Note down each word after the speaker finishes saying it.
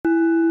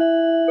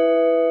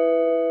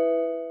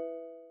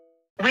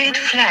Weird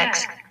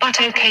Flags,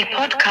 But Okay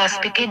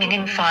podcast beginning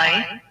in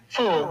 5,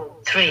 4,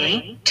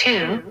 3,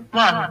 2,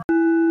 1.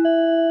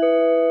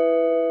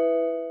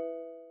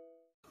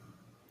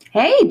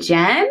 Hey,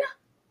 Jen.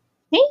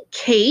 Hey,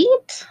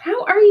 Kate.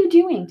 How are you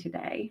doing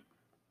today?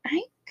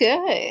 I'm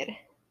good.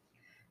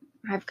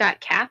 I've got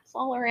cats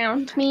all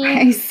around me.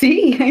 I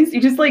see.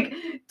 Just like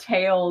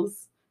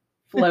tails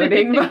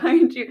floating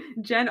behind you.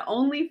 Jen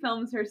only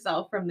films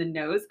herself from the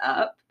nose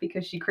up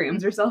because she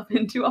crams herself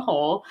into a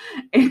hole.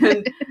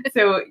 And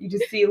so you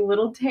just see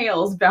little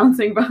tails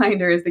bouncing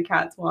behind her as the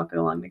cats walk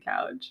along the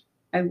couch.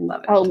 I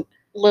love it. Oh,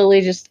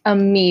 Lily just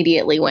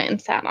immediately went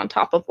and sat on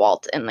top of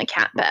Walt in the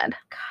cat bed.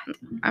 God.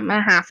 I'm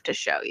going to have to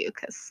show you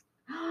because...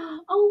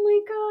 Oh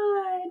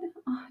my God.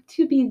 Oh,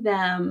 to be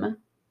them.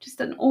 Just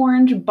an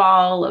orange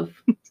ball of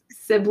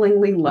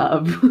siblingly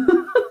love.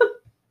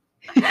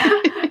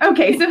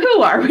 Okay, so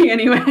who are we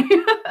anyway?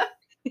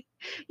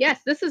 Yes,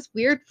 this is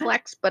Weird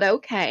Flex, but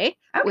okay.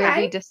 Where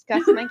we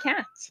discuss my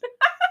cats.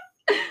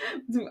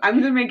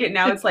 I'm going to make it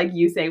now. It's like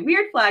you say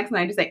Weird Flex and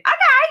I just say,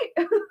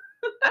 okay.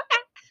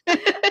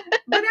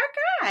 But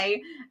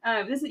okay.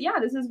 This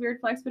is Weird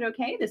Flex, but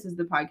okay. This is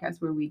the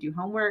podcast where we do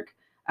homework.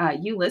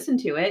 You listen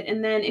to it.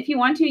 And then if you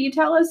want to, you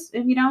tell us.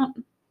 If you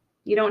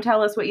don't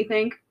tell us what you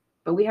think,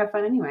 but we have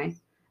fun anyway.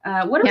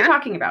 What are we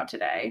talking about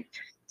today?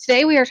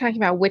 Today we are talking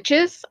about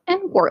witches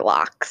and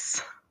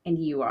warlocks. And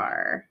you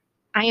are?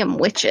 I am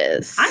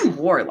witches. I'm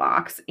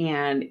warlocks,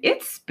 and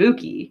it's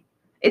spooky.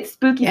 It's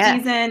spooky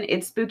season.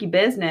 It's spooky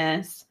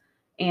business,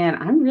 and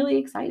I'm really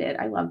excited.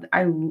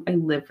 I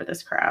live for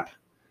this crap.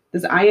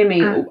 Because I am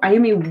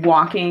a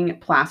walking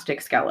plastic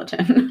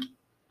skeleton.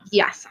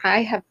 Yes,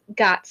 I have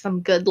got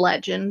some good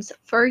legends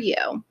for you.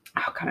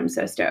 Oh God, I'm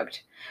so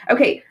stoked.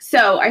 Okay,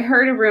 so I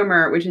heard a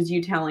rumor, which is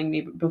you telling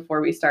me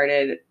before we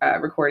started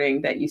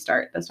recording that you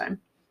start this time.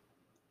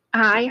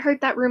 I heard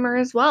that rumor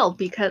as well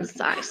because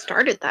I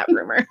started that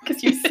rumor.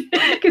 Because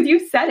you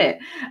said it.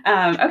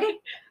 Okay.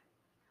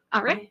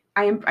 All right.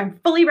 I'm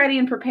fully ready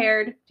and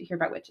prepared to hear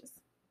about witches.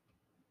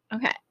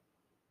 Okay.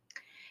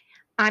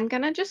 I'm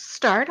going to just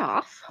start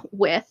off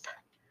with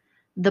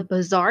the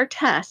bizarre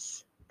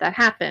tests that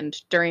happened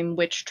during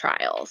witch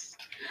trials.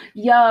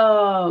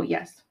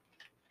 Yes.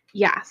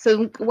 Yeah,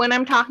 so when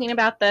I'm talking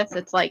about this,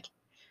 it's like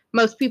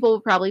most people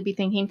would probably be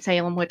thinking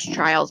Salem witch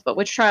trials, but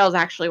witch trials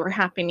actually were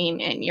happening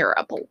in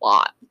Europe a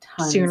lot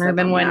sooner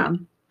than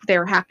when they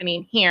were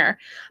happening here,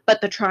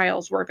 but the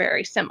trials were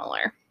very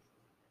similar.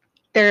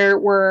 There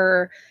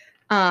were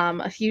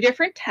a few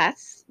different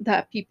tests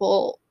that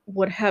people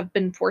would have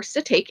been forced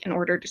to take in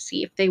order to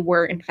see if they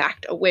were in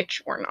fact a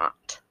witch or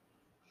not.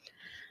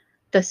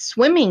 The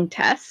swimming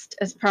test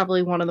is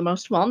probably one of the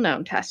most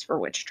well-known tests for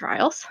witch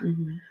trials.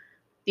 Mm-hmm.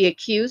 The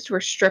accused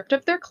were stripped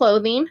of their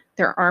clothing,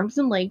 their arms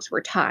and legs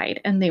were tied,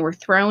 and they were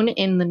thrown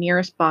in the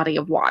nearest body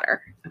of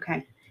water.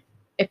 Okay.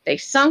 If they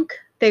sunk,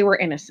 they were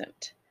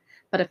innocent.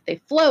 But if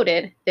they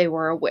floated, they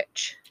were a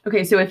witch.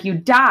 Okay, so if you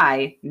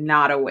die,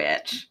 not a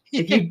witch.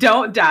 If you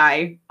don't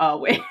die, a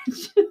witch.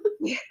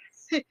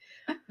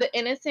 The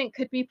innocent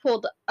could be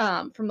pulled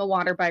from the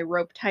water by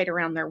rope tied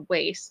around their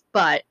waist,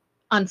 but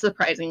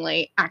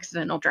unsurprisingly,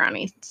 accidental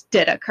drownings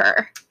did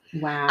occur.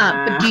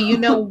 Wow. But do you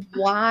know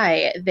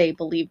why they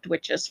believed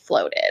witches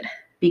floated?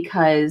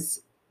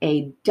 Because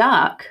a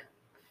duck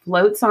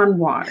floats on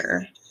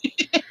water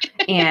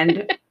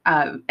and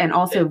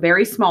also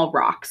very small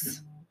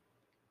rocks,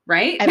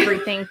 right?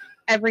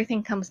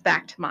 Everything comes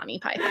back to Monty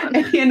Python.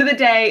 At the end of the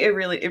day,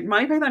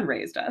 Monty Python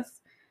raised us.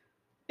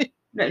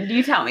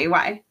 You tell me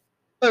why.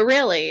 But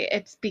really,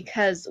 it's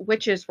because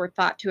witches were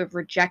thought to have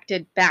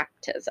rejected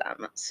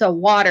baptism, so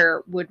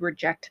water would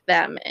reject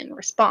them in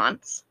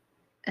response,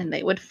 and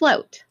they would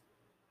float.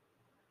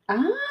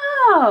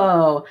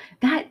 Oh,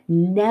 that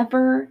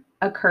never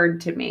occurred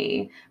to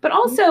me. But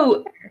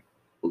also,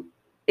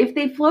 if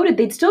they floated,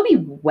 they'd still be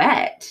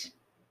wet.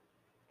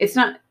 It's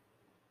not...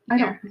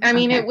 I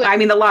mean,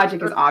 the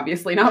logic is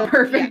obviously not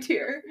perfect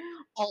here.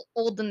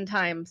 Olden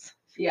times.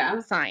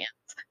 Yeah. Science.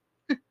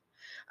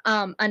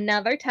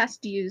 Another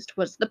test used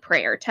was the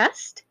prayer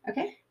test.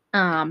 Okay.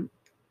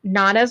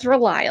 Not as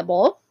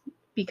reliable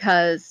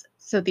because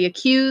the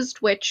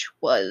accused witch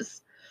was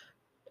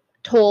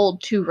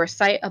told to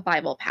recite a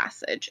Bible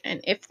passage, and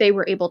if they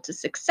were able to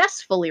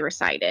successfully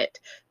recite it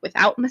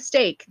without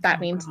mistake, that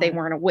means they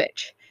weren't a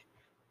witch.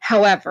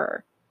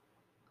 However,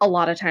 a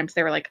lot of times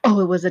they were like,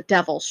 oh, it was a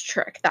devil's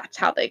trick. That's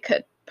how they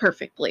could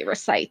perfectly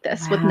recite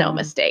this with no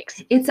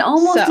mistakes. It's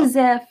almost as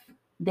if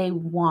they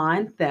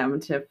want them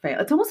to fail.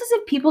 It's almost as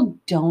if people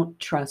don't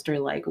trust or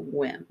like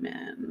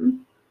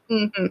women.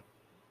 Mm-hmm.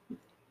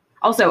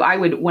 Also, I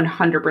would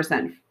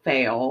 100%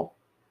 fail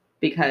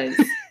because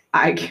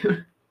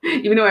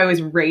even though I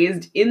was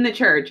raised in the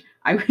church,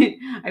 I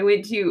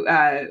went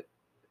to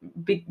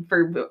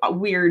for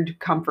weird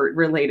comfort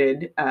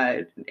related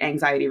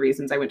anxiety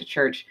reasons. I went to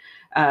church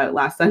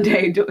last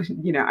Sunday.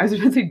 I was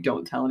about to say,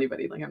 don't tell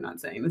anybody. Like, I'm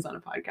not saying this on a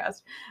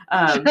podcast.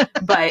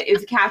 But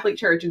it's a Catholic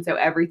church. And so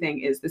everything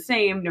is the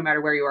same, no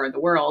matter where you are in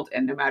the world.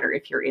 And no matter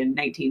if you're in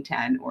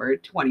 1910 or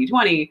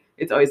 2020,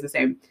 it's always the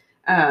same.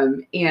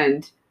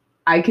 And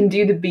I can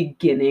do the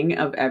beginning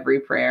of every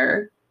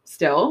prayer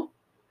still,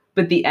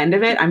 but the end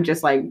of it, I'm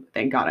just like,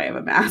 thank God I have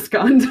a mask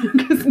on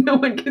because no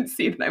one can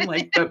see that I'm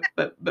like,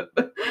 but.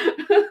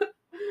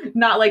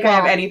 Not like I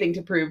have anything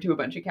to prove to a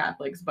bunch of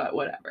Catholics, but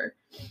whatever.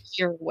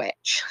 You're a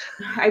witch.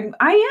 I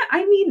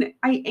mean,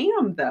 I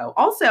am though.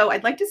 Also,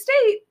 I'd like to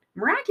state,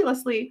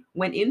 miraculously,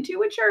 went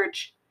into a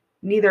church,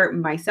 neither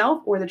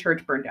myself or the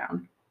church burned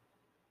down.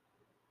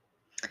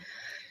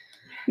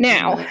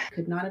 Now,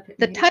 could not have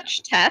the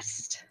touch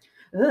test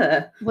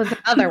was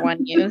another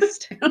one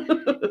used.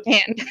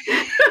 And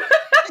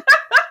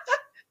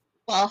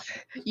well,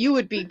 you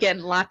would be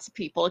getting lots of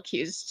people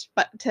accused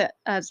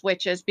as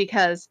witches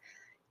because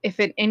if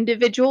an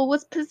individual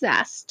was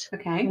possessed,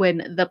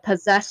 when the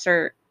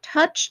possessor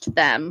touched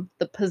them,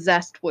 the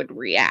possessed would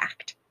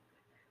react.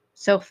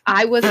 So if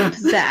I was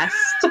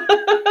possessed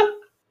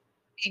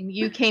and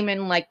you came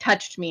in like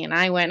touched me and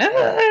I went,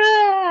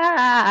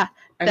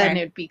 then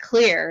it'd be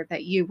clear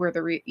that you were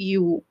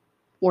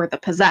the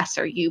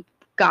possessor. You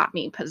got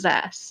me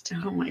possessed.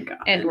 Oh my God.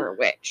 And were a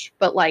witch.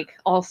 But like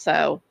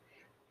also,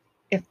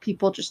 if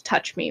people just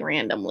touch me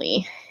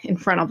randomly in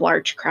front of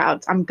large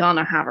crowds, I'm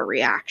gonna have a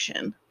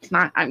reaction.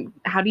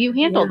 How do you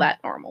handle that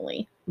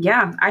normally?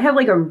 Yeah, I have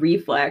like a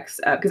reflex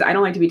because I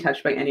don't like to be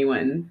touched by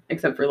anyone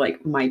except for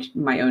like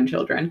my own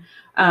children.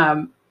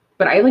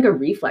 But I have like a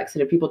reflex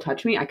that if people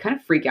touch me, I kind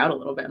of freak out a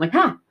little bit. I'm like,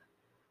 ah.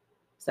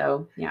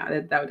 So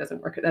yeah, that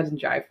doesn't work. That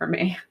doesn't jive for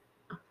me.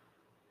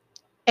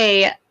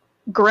 A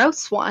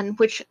gross one,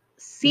 which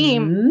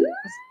seems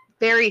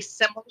very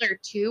similar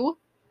to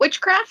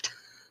witchcraft.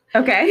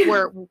 Okay.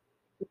 Were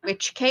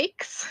witch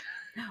cakes.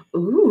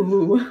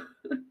 Ooh.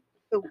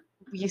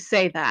 You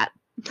say that.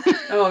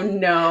 Oh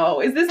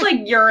no. Is this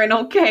like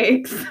urinal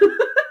cakes?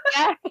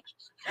 Yeah.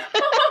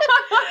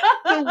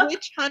 The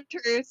witch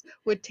hunters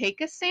would take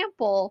a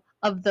sample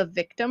of the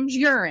victim's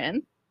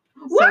urine.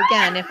 What? So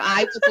again, if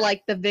I was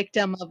like the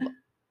victim of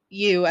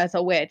you as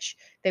a witch,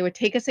 they would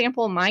take a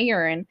sample of my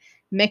urine,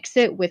 mix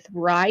it with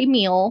rye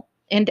meal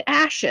and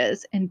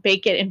ashes, and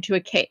bake it into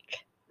a cake.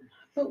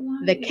 But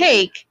why? The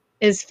cake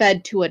is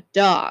fed to a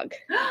dog.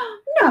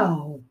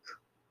 No.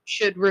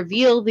 Should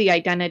reveal the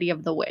identity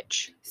of the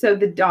witch. So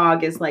the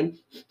dog is like,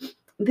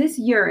 this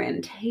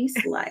urine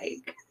tastes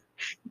like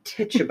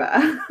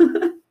Tituba.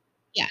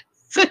 Yes.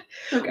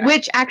 Okay.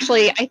 Which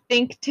actually, I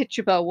think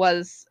Tituba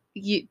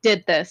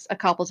did this a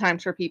couple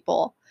times for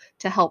people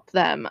to help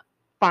them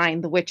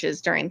find the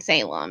witches during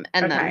Salem.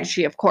 And then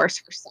she, of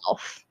course,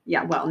 herself.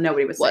 Yeah, well,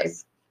 nobody was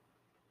safe.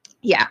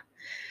 Yeah.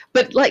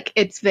 But like,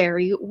 it's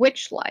very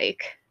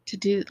witch-like to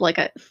do like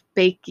a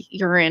bake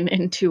urine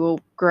into a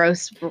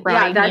gross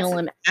rye meal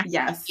and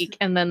cake,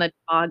 and then the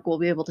dog will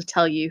be able to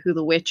tell you who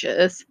the witch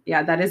is.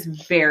 Yeah, that's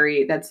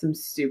some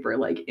super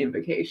like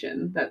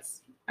invocation.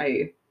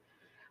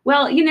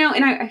 Well, you know,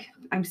 and I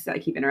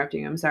keep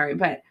interrupting you, I'm sorry,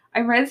 but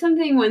I read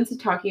something once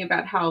talking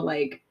about how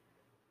like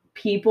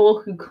people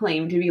who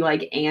claim to be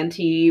like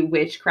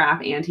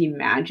anti-witchcraft,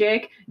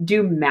 anti-magic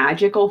do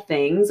magical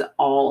things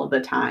all the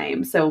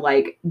time. So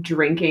like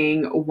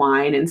drinking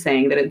wine and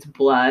saying that it's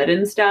blood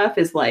and stuff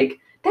is like,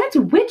 that's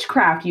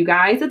witchcraft, you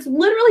guys. It's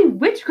literally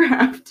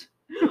witchcraft.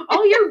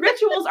 All your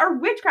rituals are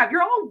witchcraft.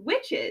 You're all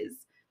witches.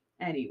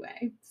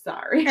 Anyway,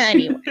 sorry.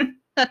 Anyway,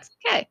 that's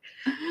okay.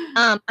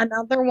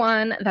 Another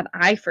one that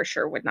I for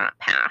sure would not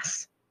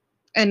pass,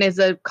 and is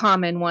a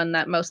common one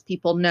that most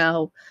people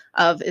know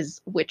of, is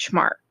witch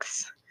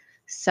marks.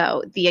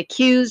 So the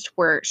accused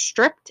were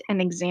stripped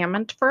and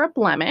examined for a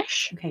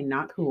blemish. Okay,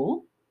 not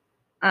cool.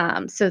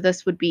 So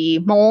this would be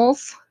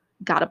moles.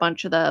 Got a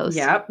bunch of those.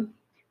 Yep.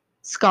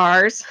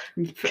 Scars.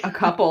 A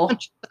couple.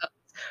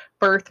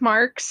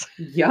 Birthmarks.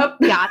 Yep.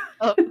 Got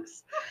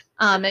those.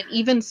 And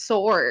even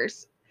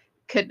sores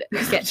could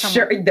get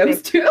someone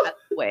those too.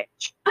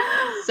 Witch.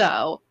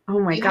 So oh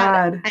my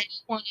God. Any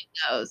one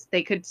of those,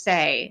 they could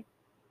say,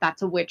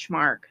 that's a witch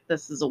mark.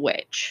 This is a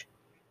witch.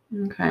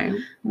 Okay.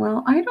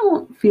 Well, I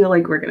don't feel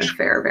like we're going to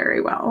fare very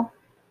well.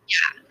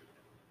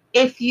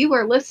 Yeah. If you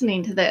are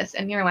listening to this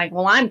and you're like,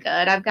 well, I'm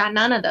good. I've got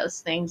none of those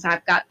things.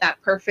 I've got that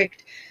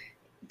perfect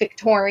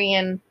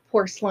Victorian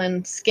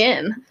porcelain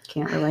skin.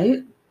 Can't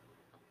relate.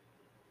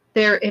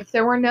 If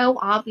there were no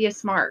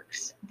obvious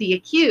marks, the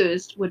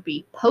accused would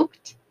be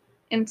poked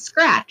and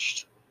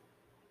scratched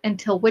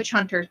until witch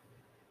hunters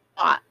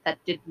thought that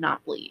did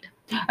not bleed.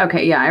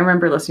 Okay, yeah, I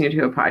remember listening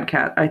to a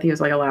podcast. I think it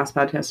was like a last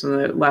podcast on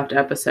the left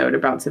episode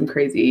about some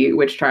crazy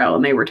witch trial,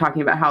 and they were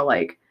talking about how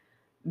like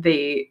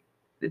they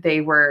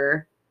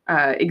were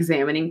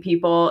examining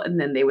people, and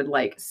then they would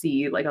like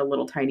see like a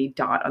little tiny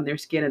dot on their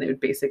skin, and they would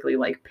basically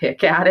like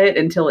pick at it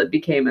until it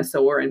became a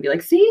sore, and be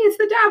like, "See, it's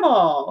the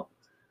devil."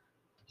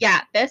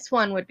 Yeah, this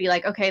one would be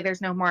like, okay, there's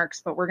no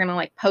marks, but we're going to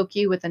like poke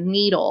you with a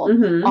needle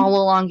all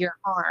along your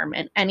arm,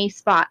 and any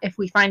spot, if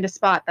we find a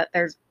spot that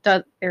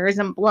there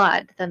isn't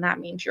blood, then that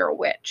means you're a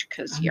witch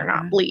because you're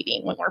not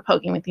bleeding when we're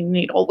poking with a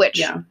needle,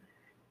 which,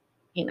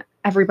 you know,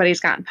 everybody's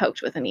gotten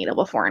poked with a needle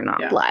before and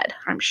not blood,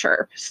 I'm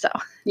sure. So,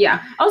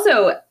 yeah.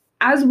 Also,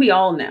 as we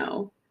all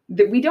know,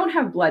 that we don't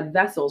have blood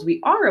vessels.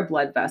 We are a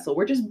blood vessel.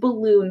 We're just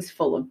balloons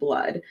full of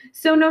blood.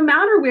 So no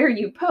matter where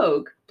you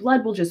poke,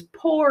 blood will just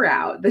pour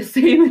out the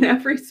same in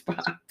every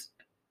spot.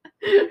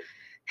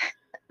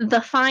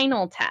 The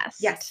final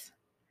test. Yes.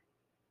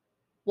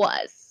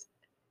 Was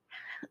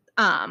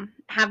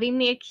having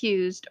the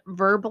accused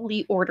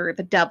verbally order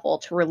the devil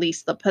to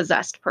release the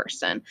possessed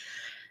person.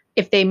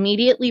 If they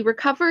immediately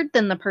recovered,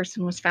 then the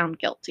person was found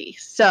guilty.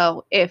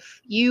 So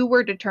if you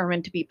were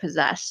determined to be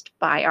possessed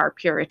by our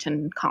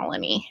Puritan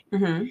colony,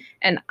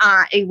 and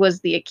I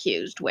was the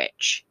accused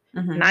witch,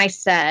 and I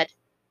said,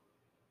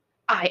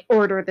 I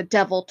order the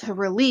devil to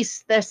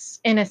release this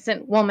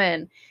innocent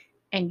woman,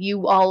 and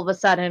you all of a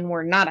sudden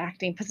were not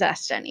acting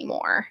possessed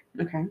anymore,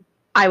 okay,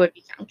 I would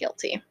be found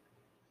guilty.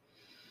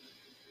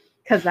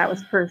 Because that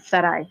was proof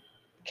that I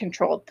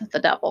controlled the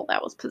devil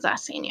that was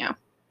possessing you.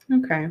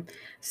 Okay.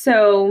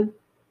 So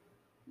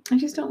I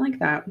just don't like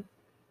that.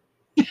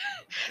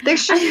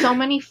 There's just so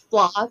many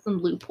flaws and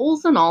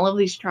loopholes in all of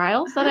these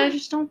trials that I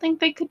just don't think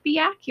they could be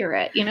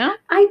accurate, you know?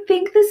 I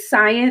think the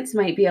science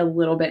might be a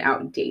little bit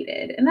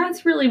outdated, and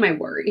that's really my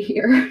worry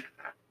here.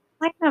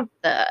 I have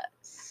the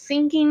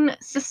sinking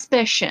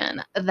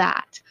suspicion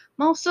that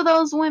most of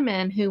those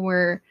women who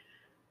were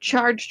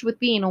charged with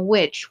being a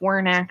witch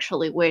weren't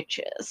actually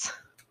witches.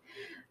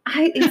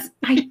 I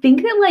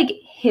think that like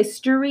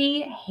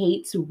history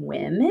hates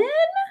women.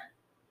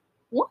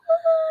 What?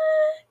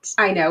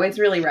 I know, it's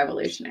really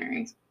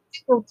revolutionary.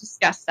 We'll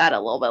discuss that a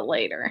little bit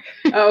later.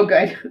 Oh,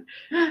 good.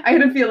 I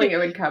had a feeling it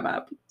would come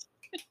up.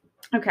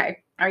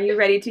 Okay, are you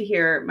ready to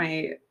hear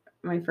my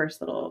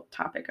first little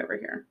topic over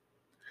here?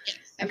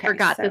 I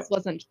forgot this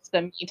wasn't just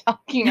me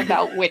talking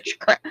about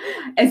witchcraft.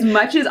 As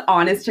much as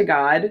honest to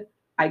God,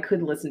 I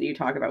could listen to you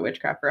talk about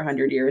witchcraft for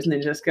 100 years and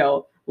then just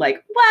go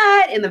like,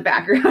 what, in the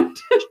background.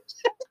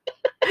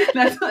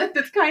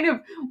 That's kind of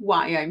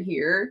why I'm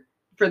here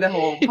for the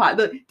whole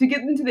to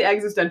get into the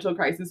existential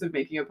crisis of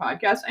making a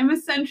podcast. I'm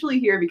essentially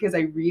here because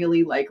I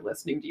really like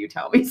listening to you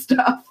tell me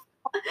stuff.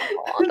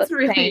 That's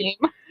really,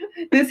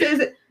 this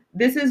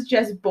is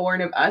just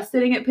born of us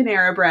sitting at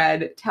Panera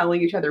Bread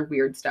telling each other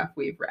weird stuff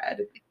we've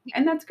read.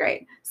 And that's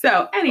great.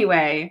 So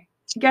anyway,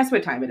 guess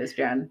what time it is,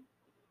 Jen?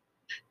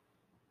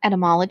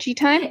 Etymology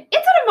time?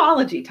 It's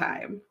etymology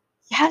time.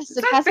 Yes,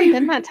 it hasn't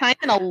been that time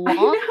in a long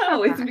time. I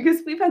know, it's because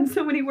we've had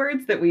so many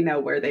words that we know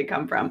where they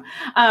come from.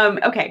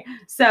 Okay,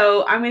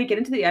 so I'm going to get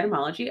into the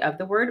etymology of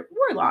the word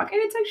warlock, and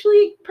it's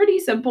actually pretty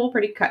simple,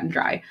 pretty cut and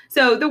dry.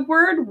 So the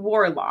word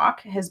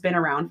warlock has been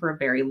around for a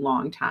very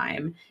long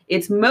time.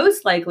 It's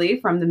most likely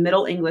from the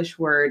Middle English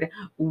word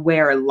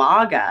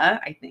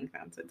werlaga, I think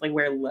that's it, like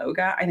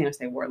werloga, I think I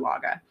say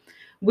warlaga,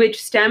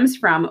 which stems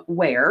from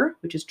were,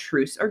 which is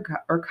truce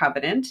or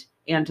covenant,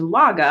 and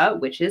laga,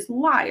 which is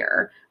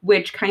liar,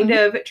 which kind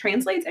of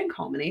translates and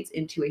culminates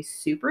into a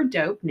super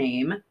dope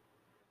name,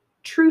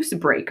 Truce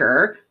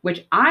Breaker,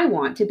 which I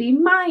want to be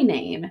my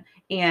name.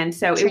 And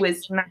so it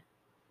was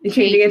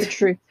changing it to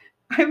Truce.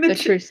 I'm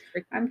Truce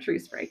Breaker. I'm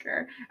Truce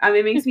Breaker.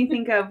 It makes me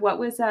think of what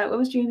was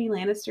Jaime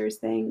Lannister's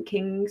thing?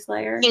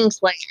 Kingslayer?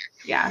 Kingslayer.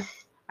 Yeah.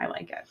 I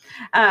like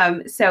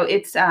it. So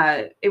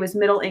it was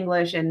Middle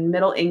English, and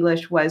Middle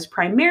English was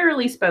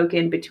primarily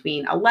spoken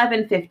between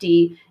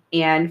 1150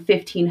 and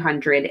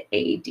 1500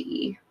 AD.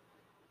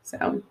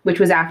 So, which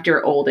was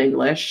after Old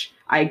English.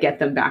 I get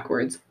them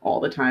backwards all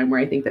the time,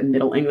 where I think that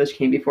Middle English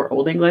came before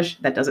Old English.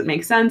 That doesn't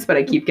make sense, but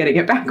I keep getting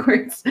it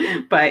backwards.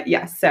 But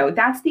yes, so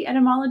that's the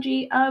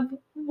etymology of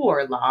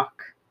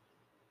warlock.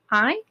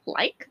 I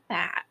like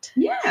that.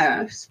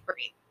 Yeah.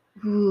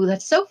 Ooh,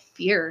 that's so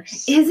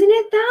fierce. Isn't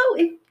it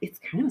though? It's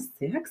kind of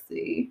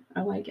sexy.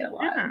 I like it a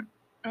lot. Yeah,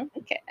 I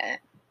like it.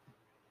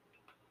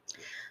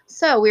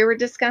 So we were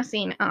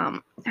discussing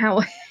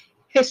how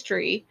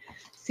history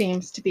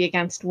seems to be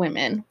against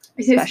women.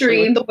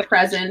 History, the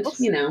present,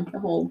 the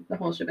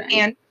whole shebang.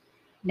 And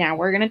now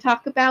we're going to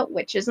talk about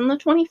witches in the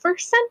 21st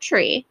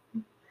century.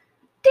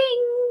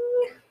 Ding!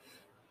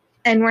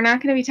 And we're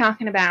not going to be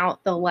talking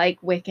about the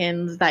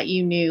Wiccans that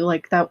you knew,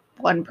 like that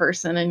one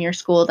person in your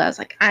school that's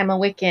like, I'm a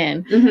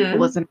Wiccan. It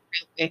wasn't a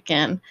real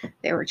Wiccan.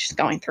 They were just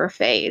going through a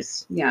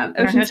phase. Yeah.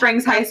 Ocean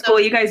Springs High School,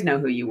 you guys know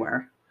who you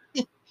were.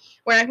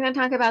 We're not going to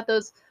talk about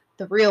the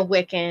real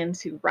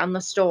Wiccans who run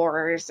the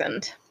stores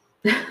and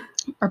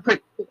are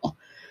pretty cool.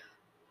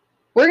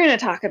 We're going to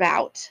talk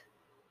about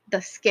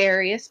the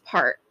scariest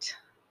part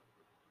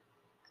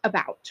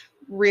about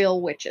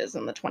real witches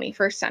in the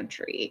 21st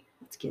century.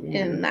 Let's get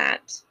in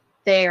that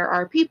there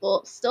are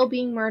people still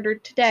being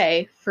murdered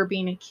today for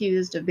being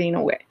accused of being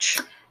a witch.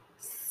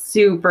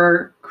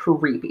 Super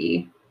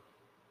creepy.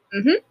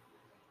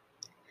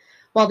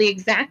 While the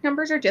exact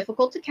numbers are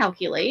difficult to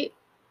calculate,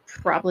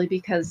 probably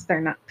because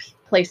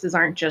places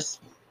aren't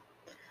just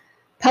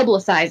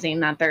publicizing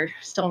that they're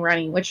still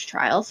running witch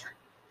trials,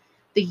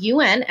 the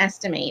UN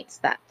estimates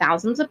that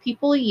thousands of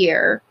people a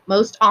year,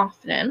 most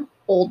often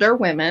older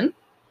women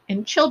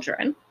and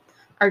children,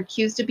 are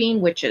accused of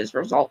being witches,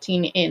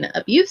 resulting in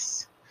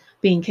abuse,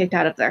 being kicked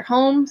out of their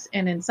homes,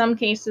 and in some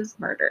cases,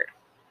 murdered.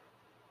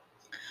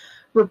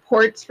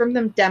 Reports from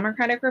the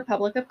Democratic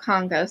Republic of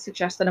Congo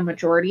suggest that a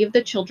majority of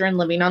the children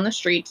living on the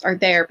streets are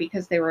there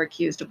because they were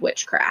accused of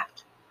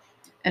witchcraft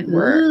and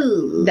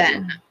were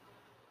then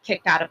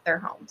kicked out of their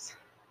homes.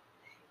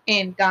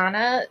 In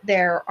Ghana,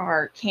 there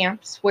are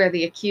camps where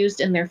the accused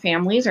and their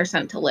families are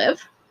sent to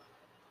live,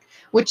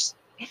 which,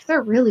 if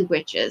they're really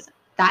witches,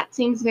 that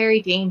seems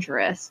very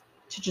dangerous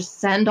to just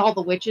send all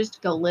the witches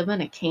to go live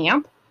in a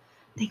camp.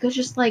 They could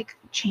just like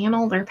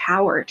channel their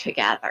power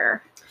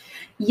together.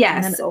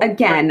 Yes,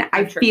 again,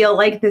 I feel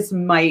like this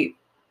might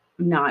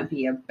not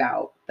be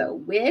about the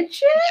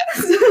witches.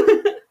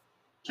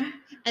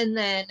 And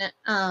then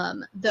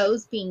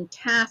those being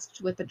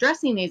tasked with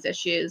addressing these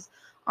issues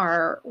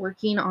are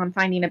working on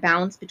finding a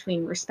balance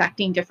between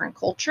respecting different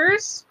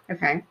cultures,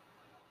 okay,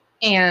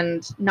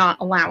 and not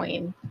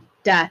allowing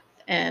death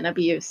and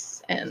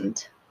abuse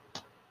and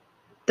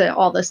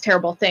all this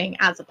terrible thing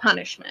as a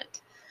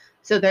punishment.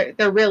 So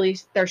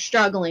they're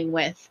struggling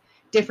with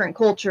different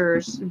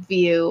cultures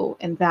view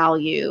and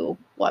value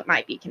what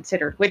might be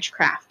considered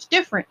witchcraft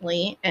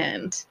differently,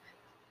 and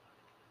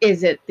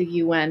is it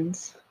the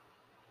UN's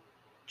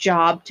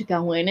job to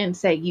go in and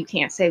say you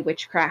can't say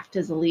witchcraft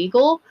is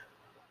illegal?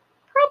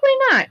 Probably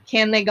not.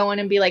 Can they go in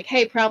and be like,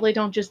 hey, probably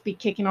don't just be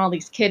kicking all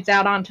these kids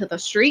out onto the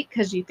street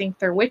because you think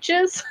they're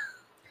witches?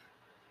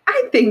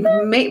 I think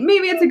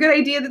maybe it's a good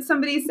idea that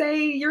somebody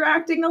say you're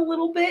acting a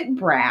little bit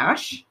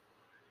brash.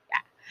 Yeah.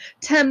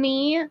 To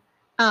me,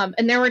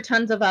 and there were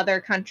tons of other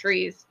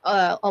countries,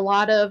 a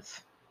lot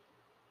of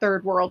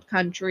third world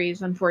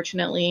countries,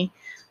 unfortunately,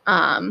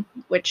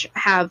 which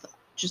have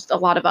just a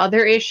lot of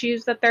other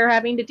issues that they're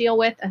having to deal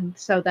with. And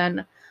so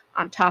then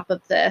on top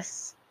of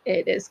this,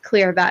 it is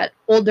clear that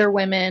older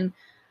women,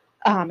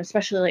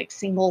 especially like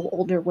single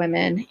older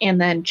women,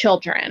 and then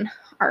children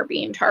are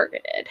being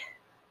targeted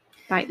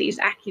by these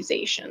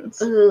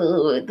accusations.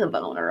 Ooh, the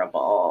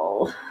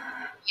vulnerable.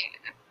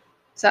 Yeah.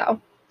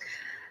 So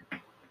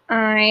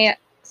I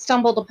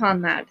stumbled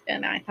upon that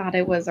and I thought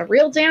it was a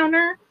real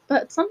downer,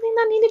 but something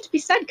that needed to be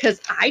said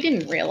because I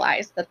didn't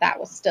realize that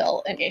was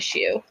still an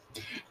issue.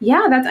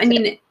 Yeah,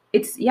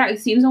 it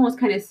seems almost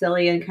kind of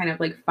silly and kind of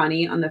like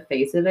funny on the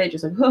face of it.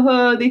 Just like,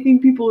 haha, they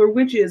think people are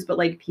witches, but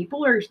like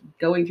people are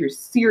going through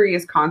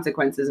serious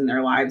consequences in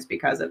their lives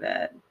because of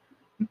it.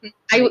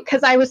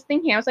 Because I was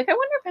thinking, I was like, I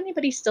wonder if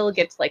anybody still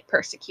gets like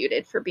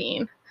persecuted for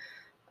being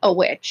a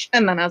witch.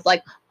 And then I was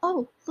like,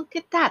 oh, look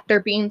at that. They're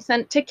being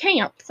sent to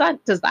camps.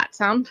 Does that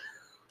sound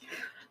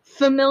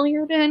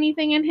familiar to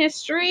anything in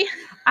history?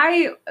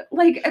 And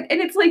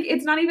it's like,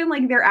 it's not even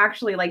like they're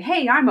actually like,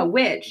 hey, I'm a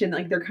witch. And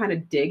like, they're kind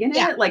of digging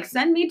it. Like,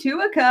 send me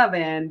to a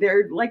coven.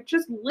 They're like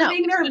just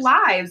living their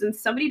lives and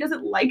somebody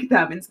doesn't like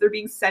them. And so they're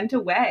being sent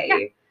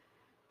away.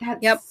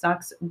 Yeah. That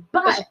sucks.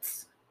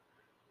 But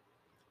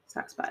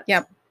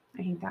yep,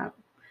 I hate that.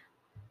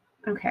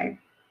 Okay.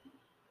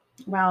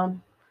 Well,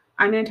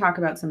 I'm going to talk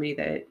about somebody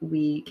that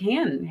we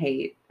can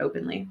hate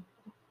openly.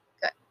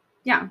 Good.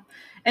 Yeah.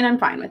 And I'm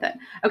fine with it.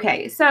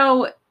 Okay.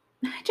 So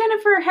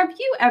Jennifer, have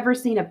you ever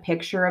seen a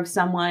picture of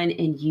someone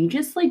and you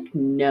just like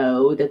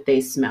know that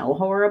they smell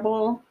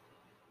horrible?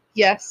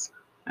 Yes.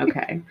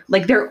 Okay.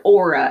 Like their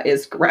aura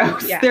is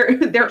gross. Yeah.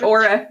 Their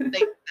aura. They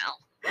smell.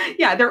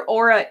 Yeah. Their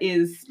aura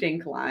is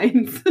stink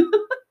lines.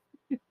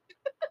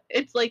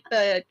 It's like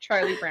the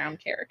Charlie Brown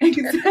character.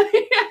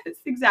 Yes,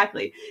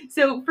 exactly.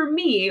 So for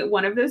me,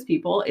 one of those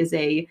people is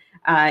a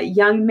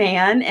young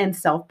man and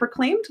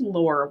self-proclaimed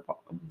warlock.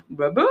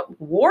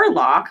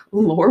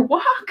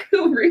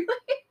 Really?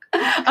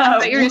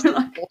 You're just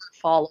a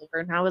follower,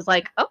 and I was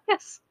like, oh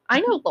yes,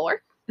 I know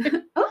lore.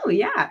 Oh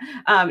yeah.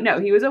 No,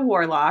 he was a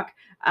warlock,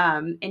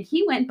 and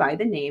he went by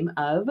the name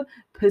of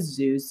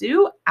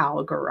Pazuzu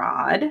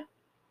Algarad.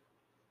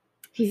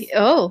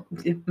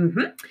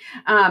 Mm-hmm.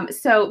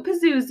 So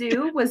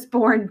Pazuzu was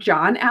born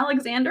John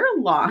Alexander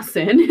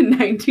Lawson in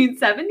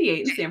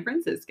 1978 in San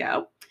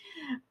Francisco.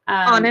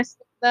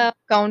 Honestly, though,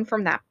 going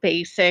from that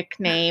basic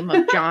name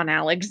of John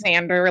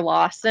Alexander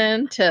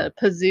Lawson to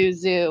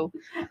Pazuzu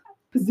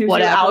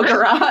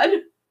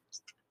Algarad.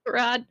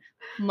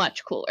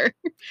 Much cooler.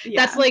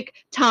 Yeah. That's like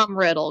Tom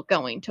Riddle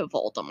going to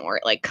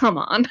Voldemort. Like, come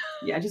on.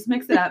 Yeah, just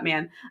mix it up,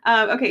 man.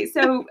 Okay,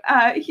 so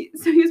he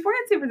was born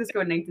in San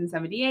Francisco in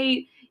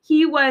 1978.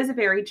 He was a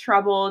very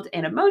troubled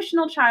and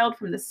emotional child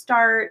from the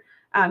start.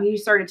 He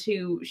started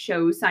to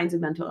show signs of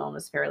mental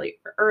illness fairly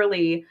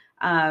early.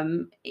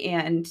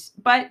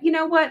 But you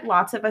know what?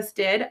 Lots of us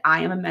did.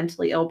 I am a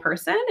mentally ill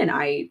person, and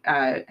I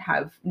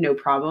have no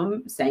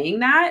problem saying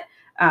that.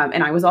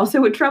 And I was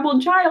also a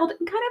troubled child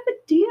and kind of a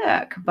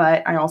dick,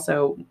 but I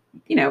also,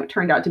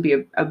 turned out to be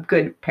a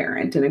good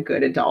parent and a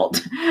good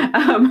adult.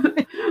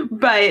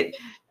 But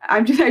I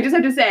just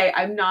have to say,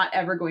 I'm not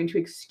ever going to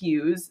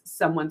excuse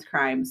someone's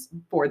crimes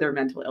for their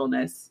mental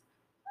illness.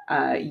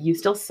 You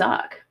still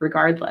suck,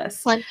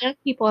 regardless. Plenty of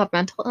people have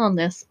mental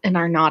illness and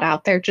are not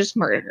out there just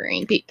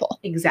murdering people.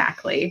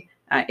 Exactly.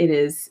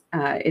 It's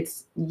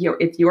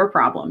your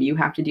problem. You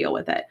have to deal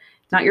with it.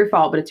 Not your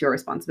fault, but it's your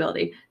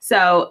responsibility.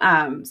 So,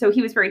 so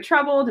he was very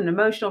troubled and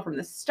emotional from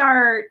the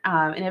start.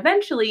 And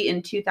eventually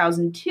in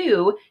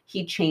 2002,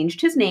 he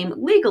changed his name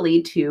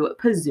legally to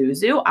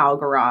Pazuzu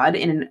Algarad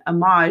in an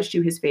homage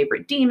to his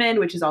favorite demon,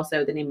 which is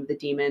also the name of the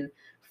demon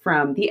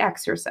from The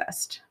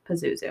Exorcist,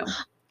 Pazuzu.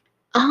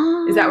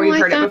 Oh, is that where you've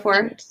heard it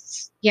before?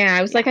 Yeah,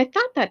 I was like, I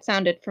thought that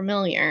sounded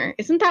familiar.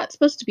 Isn't that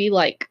supposed to be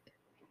like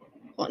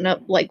one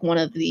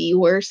of the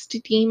worst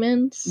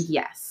demons?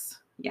 Yes.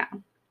 Yeah.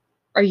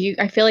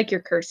 I feel like you're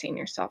cursing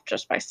yourself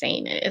just by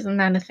saying it. Isn't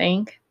that a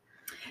thing?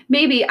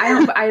 Maybe.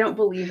 I don't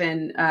believe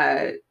in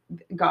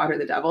God or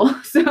the devil,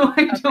 so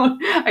I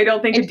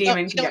don't think a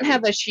demon can don't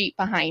have a sheet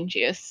behind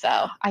you, so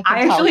I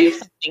can tell actually, you if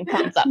something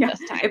comes up this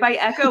time. If I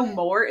echo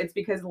more, it's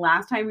because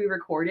last time we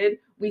recorded,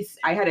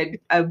 I had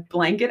a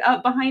blanket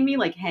up behind me,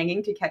 like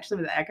hanging to catch some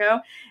of the echo,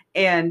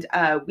 and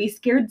we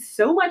scared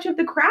so much of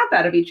the crap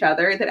out of each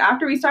other that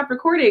after we stopped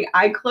recording,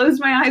 I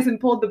closed my eyes and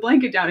pulled the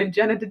blanket down, and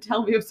Jen had to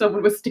tell me if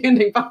someone was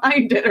standing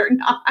behind it or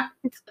not.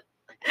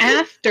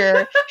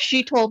 After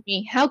she told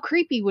me, how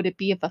creepy would it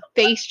be if a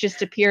face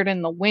just appeared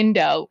in the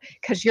window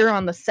because you're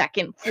on the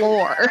second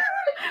floor?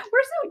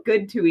 We're so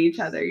good to each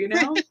other, you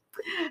know?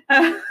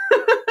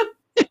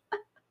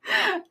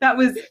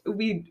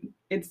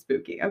 It's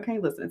spooky. Okay,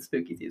 listen, it's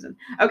spooky season.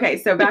 Okay,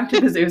 so back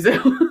to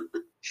Pazuzu.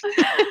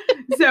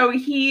 So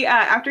he,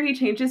 after he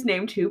changed his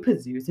name to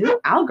Pazuzu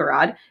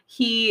Algarad,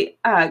 he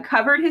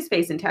covered his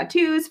face in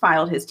tattoos,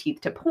 filed his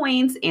teeth to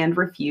points, and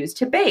refused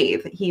to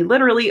bathe. He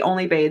literally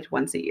only bathed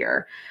once a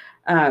year.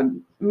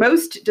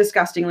 Most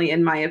disgustingly,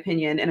 in my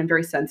opinion, and I'm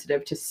very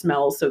sensitive to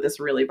smells, so this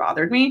really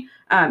bothered me,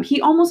 he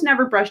almost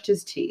never brushed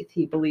his teeth.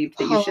 He believed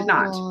that you should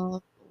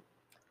not.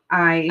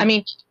 I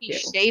mean, he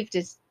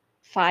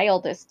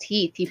filed his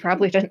teeth. He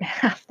probably didn't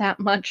have that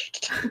much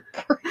to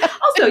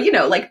also, you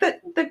know, like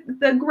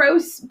the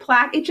gross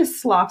plaque, it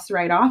just sloughs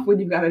right off when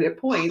you've got it at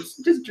points.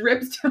 It just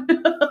drips down.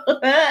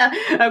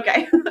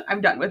 Okay,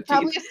 I'm done with teeth.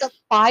 Probably has to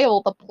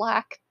file the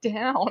plaque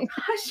down.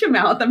 Hush your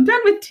mouth. I'm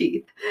done with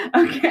teeth.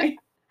 Okay.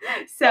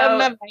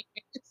 So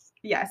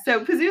yeah,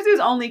 so Pazuzu's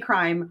only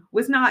crime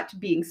was not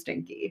being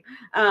stinky.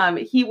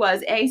 He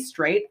was a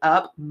straight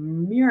up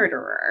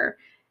murderer.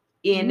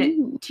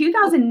 In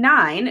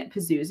 2009,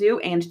 Pazuzu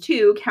and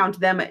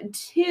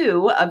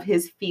two of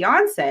his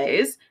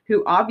fiancées,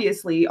 who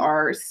obviously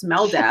are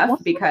smell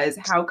deaf because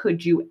how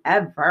could you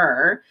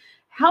ever,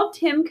 helped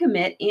him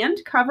commit and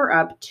cover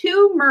up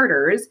 2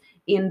 murders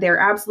in their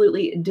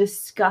absolutely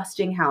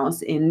disgusting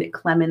house in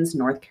Clemmons,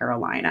 North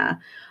Carolina.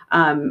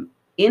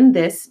 In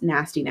this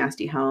nasty,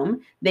 nasty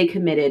home, they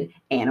committed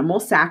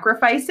animal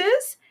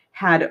sacrifices,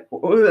 had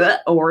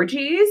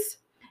orgies,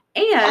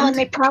 and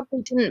they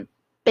probably didn't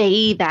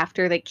bathe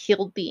after they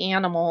killed the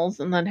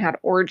animals and then had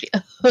orgy.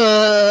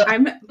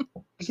 It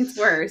gets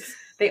worse.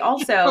 They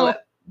also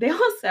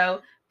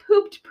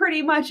pooped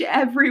pretty much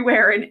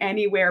everywhere and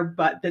anywhere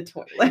but the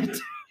toilet.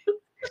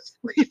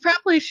 We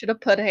probably should have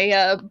put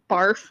a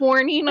barf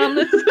warning on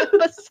this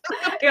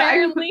episode.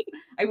 Apparently.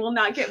 I will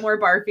not get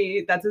more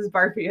barfy. That's as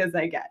barfy as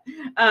I get.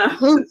 I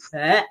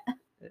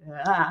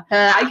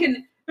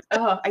can.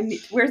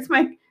 Where's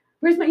my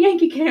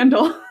Yankee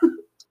Candle?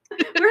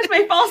 Where's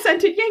my fall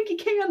scented Yankee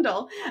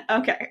Candle?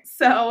 Okay,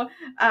 so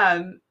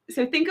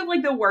think of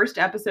like the worst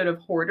episode of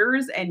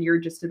Hoarders, and you're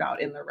just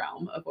about in the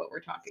realm of what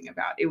we're talking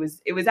about. It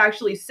was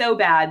actually so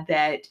bad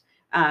that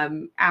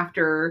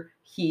after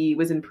he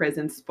was in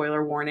prison,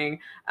 spoiler warning,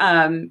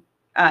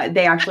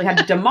 they actually had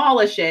to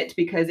demolish it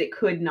because it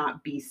could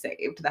not be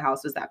saved. The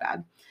house was that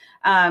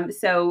bad.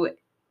 So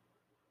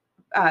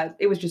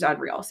it was just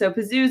unreal. So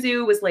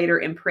Pazuzu was later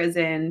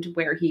imprisoned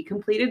where he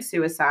completed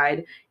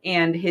suicide,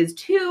 and his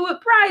 2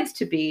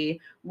 brides-to-be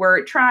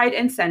were tried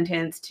and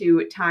sentenced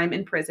to time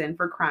in prison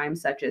for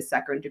crimes such as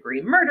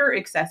second-degree murder,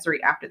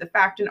 accessory after the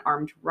fact, and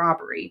armed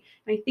robbery.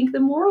 And I think the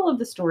moral of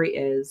the story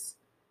is,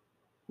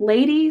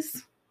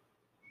 ladies,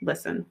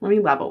 listen, let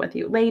me level with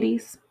you.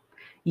 Ladies,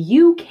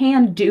 you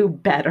can do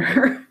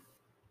better.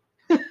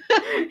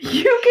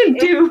 You can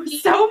do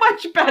so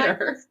much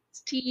better.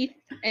 Teeth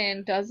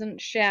and doesn't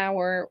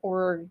shower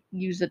or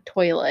use a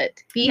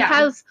toilet. He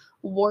has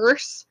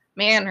worse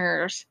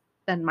manners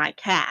than my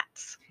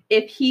cats.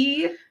 If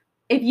you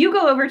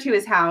go over to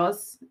his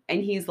house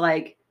and he's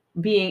like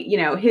being, you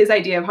know, his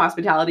idea of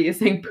hospitality is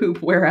saying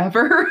poop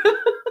wherever.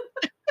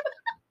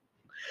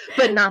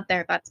 But not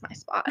there. That's my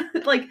spot.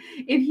 Like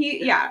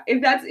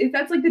if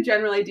that's like the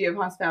general idea of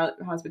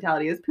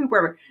hospitality is poop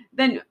wherever,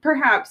 then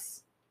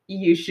perhaps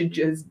you should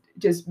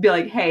just be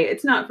like, hey,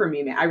 it's not for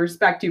me, man. I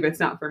respect you, but it's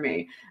not for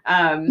me.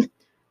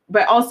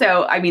 But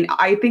also, I mean,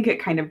 I think it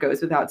kind of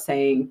goes without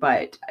saying,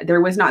 but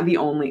there was not the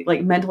only,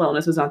 like, mental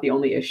illness was not the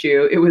only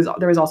issue.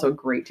 There was also a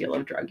great deal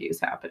of drug use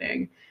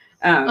happening.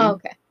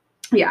 Okay.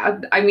 Yeah.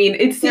 I mean,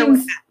 it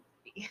seems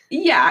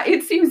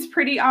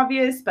pretty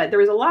obvious, but there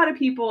was a lot of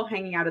people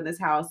hanging out in this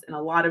house, and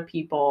a lot of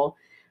people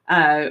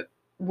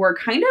were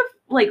kind of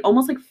like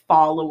almost like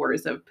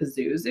followers of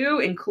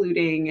Pazuzu,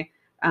 including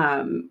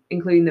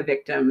the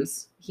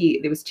victims.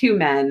 There was 2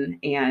 men,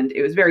 and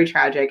it was very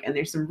tragic, and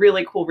there's some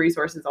really cool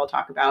resources I'll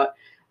talk about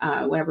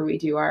whenever we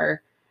do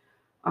our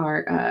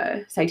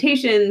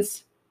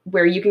citations,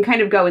 where you can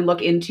kind of go and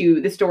look into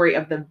the story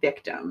of the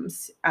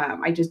victims.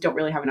 I just don't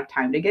really have enough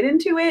time to get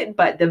into it,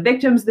 but the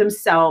victims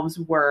themselves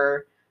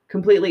were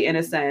completely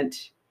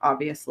innocent,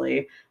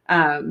 obviously.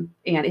 And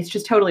it's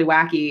just totally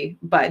wacky.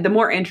 But the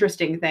more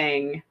interesting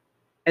thing,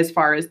 as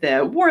far as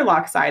the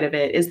warlock side of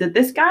it, is that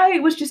this guy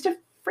was just a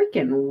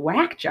freaking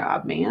whack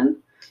job, man.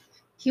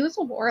 He was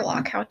a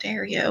warlock. How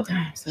dare you?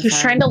 So He's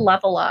trying to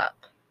level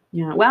up.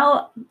 Yeah.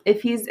 Well,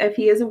 if he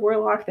is a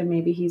warlock, then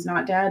maybe he's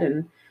not dead,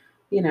 and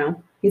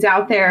he's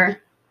out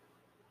there.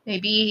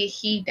 Maybe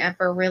he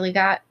never really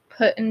got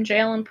put in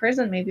jail and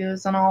prison. Maybe it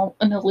was all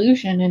an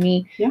illusion, and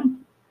he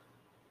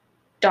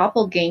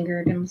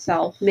doppelgangered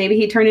himself. Maybe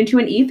he turned into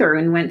an ether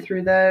and went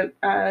through the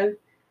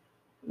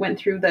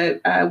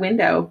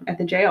window at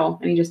the jail,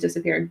 and he just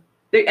disappeared.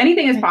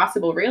 Anything is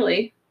possible,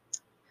 really.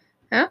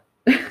 Huh?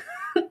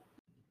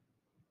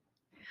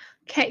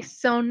 Okay,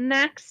 so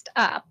next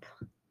up,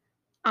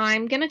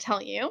 I'm going to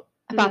tell you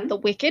about the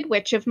Wicked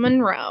Witch of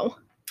Monroe.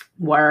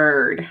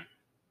 Word.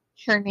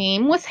 Her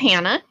name was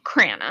Hannah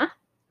Cranna.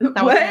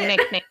 That was her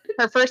nickname.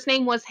 Her first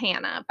name was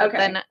Hannah, but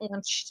then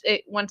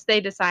once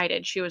they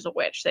decided she was a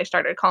witch, they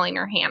started calling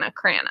her Hannah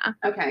Cranna.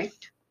 Okay.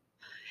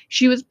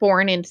 She was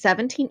born in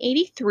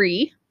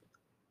 1783,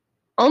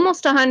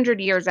 almost 100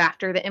 years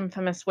after the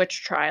infamous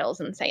witch trials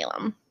in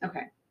Salem.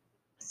 Okay.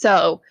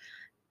 So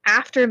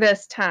after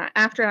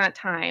that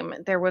time,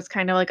 there was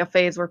kind of like a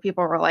phase where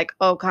people were like,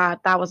 oh God,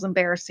 that was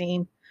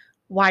embarrassing.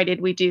 Why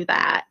did we do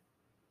that?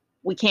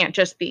 We can't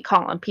just be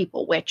calling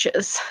people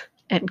witches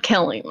and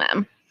killing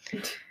them.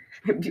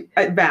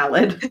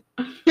 Valid.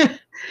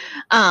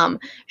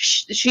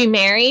 She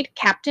married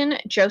Captain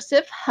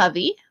Joseph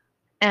Hovey,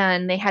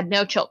 and they had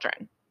no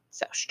children.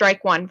 So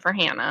strike one for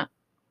Hannah.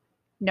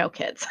 No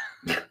kids.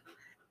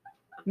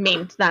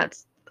 Means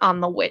that's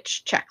on the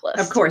witch checklist.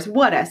 Of course.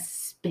 What a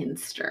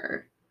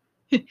spinster.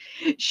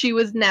 She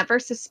was never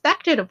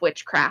suspected of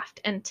witchcraft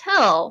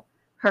until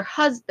her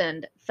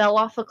husband fell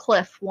off a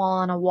cliff while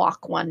on a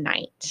walk one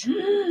night.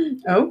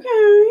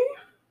 Okay.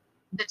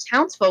 The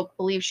townsfolk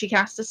believe she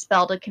cast a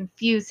spell to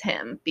confuse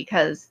him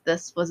because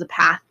this was a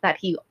path that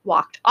he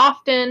walked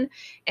often,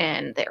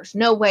 and there's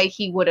no way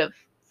he would have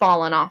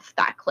fallen off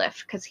that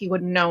cliff because he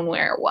would have known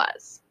where it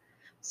was.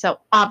 So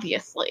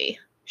obviously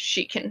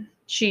she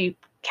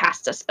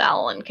cast a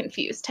spell and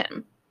confused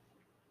him.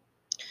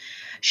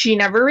 She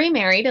never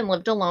remarried and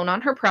lived alone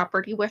on her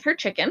property with her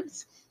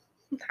chickens.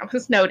 That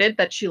was noted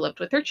that she lived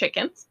with her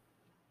chickens.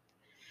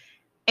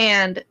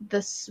 And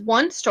this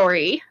one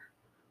story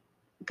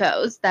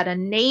goes that a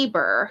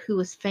neighbor who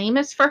was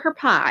famous for her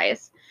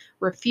pies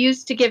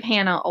refused to give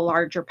Hannah a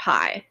larger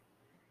pie.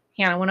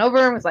 Hannah went over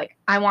and was like,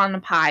 I want a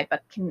pie,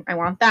 but I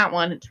want that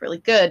one. It's really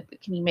good,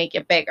 but can you make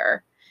it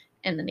bigger?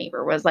 And the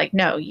neighbor was like,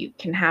 no, you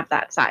can have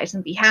that size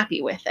and be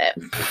happy with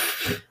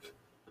it.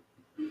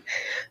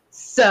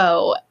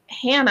 So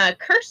Hannah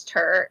cursed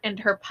her, and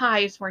her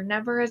pies were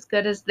never as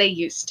good as they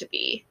used to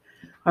be.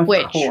 Of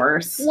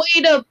course.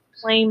 Way to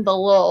blame the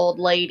little old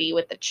lady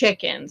with the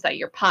chickens that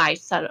your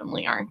pies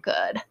suddenly aren't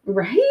good.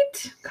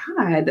 Right?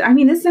 God. I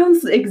mean, this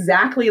sounds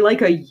exactly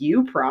like a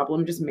you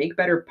problem. Just make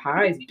better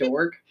pies,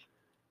 dork.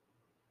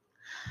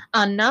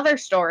 Another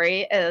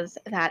story is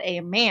that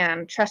a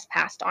man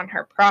trespassed on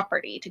her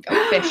property to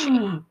go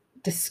fishing.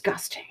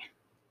 Disgusting.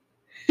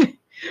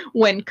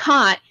 When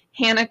caught,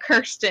 Hannah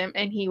cursed him,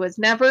 and he was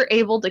never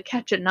able to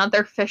catch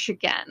another fish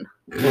again.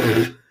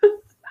 Let's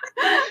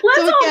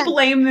all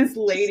blame this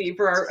lady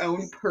for our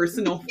own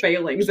personal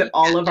failings at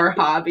all of our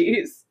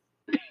hobbies.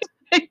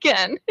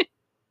 Again.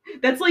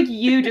 That's like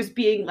you just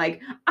being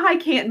like, I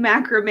can't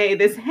macrame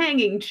this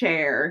hanging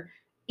chair.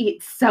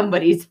 It's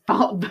somebody's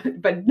fault,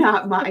 but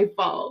not my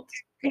fault.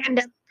 And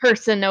a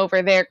person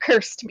over there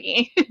cursed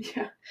me.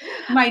 Yeah.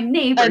 My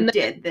neighbor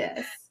did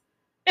this.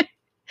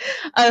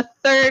 A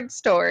third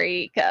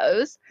story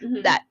goes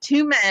that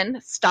two men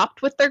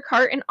stopped with their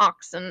cart and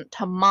oxen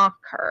to mock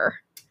her.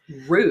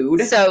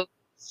 Rude. So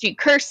she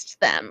cursed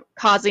them,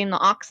 causing the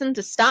oxen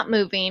to stop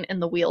moving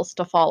and the wheels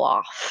to fall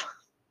off.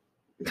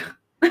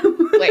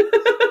 Wait.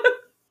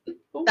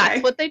 Okay.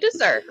 That's what they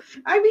deserve.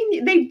 I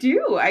mean, they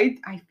do. I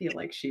feel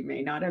like she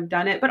may not have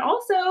done it, but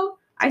also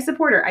I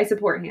support her. I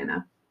support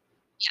Hannah.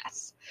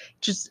 Yes.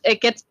 Just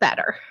it gets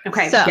better.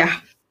 Okay. So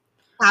yeah.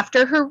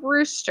 After her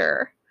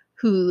rooster,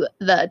 who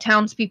the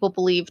townspeople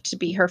believed to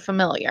be her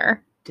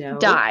familiar,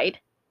 died,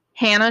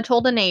 Hannah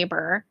told a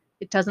neighbor.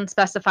 It doesn't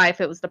specify if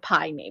it was the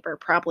pie neighbor.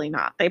 Probably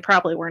not. They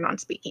probably weren't on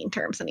speaking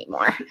terms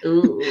anymore.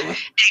 Ooh.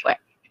 Anyway,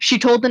 she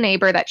told the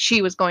neighbor that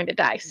she was going to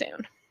die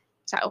soon.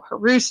 So her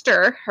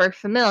rooster, her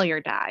familiar,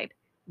 died.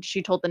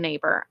 She told the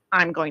neighbor,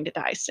 I'm going to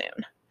die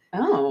soon.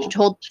 Oh. She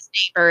told the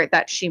neighbor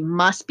that she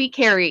must be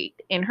carried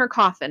in her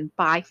coffin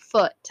by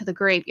foot to the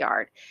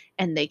graveyard,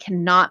 and they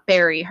cannot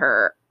bury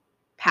her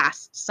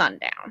past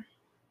sundown.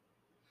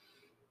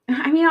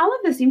 I mean, all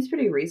of this seems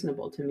pretty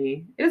reasonable to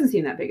me. It doesn't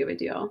seem that big of a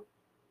deal.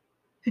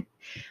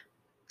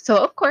 So,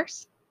 of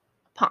course,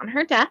 upon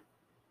her death,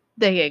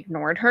 they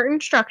ignored her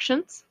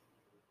instructions.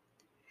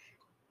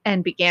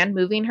 and began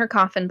moving her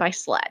coffin by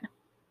sled.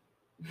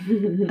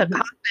 The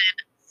coffin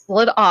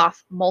slid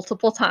off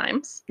multiple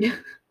times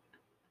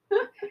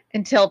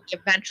until they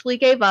eventually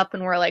gave up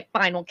and were like,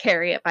 fine, we'll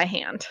carry it by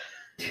hand.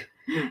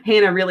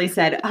 Hannah really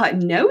said,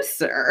 no,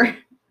 sir.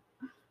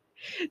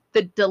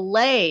 The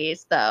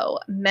delays, though,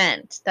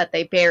 meant that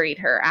they buried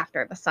her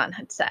after the sun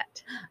had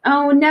set.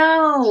 Oh,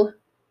 no.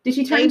 Did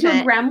she turn into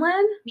a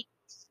gremlin?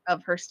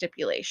 Of her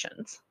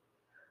stipulations.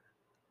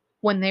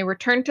 When they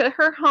returned to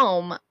her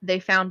home, they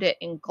found it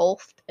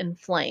engulfed in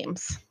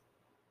flames.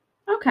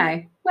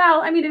 Okay.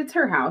 Well, I mean, it's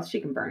her house. She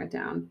can burn it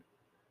down.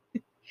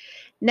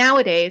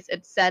 Nowadays,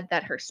 it's said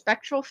that her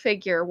spectral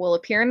figure will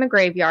appear in the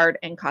graveyard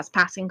and cause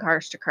passing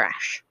cars to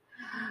crash.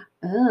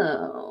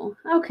 Oh,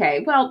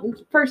 okay. Well,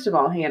 first of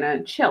all,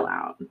 Hannah, chill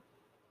out.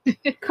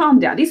 Calm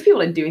down. These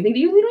people didn't do anything to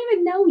you. They don't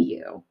even know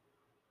you.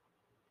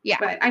 Yeah.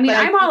 But I mean,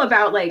 I'm all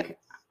about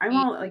I'm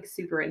all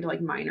super into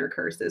minor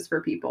curses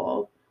for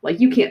people. Like,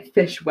 you can't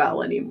fish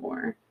well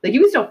anymore. Like,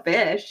 you can still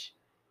fish,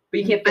 but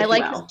you can't fish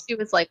well. I she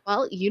was like,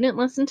 well, you didn't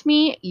listen to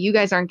me. You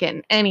guys aren't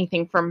getting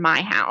anything from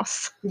my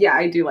house. Yeah,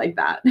 I do like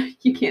that.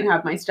 You can't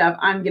have my stuff.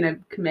 I'm going to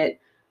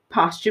commit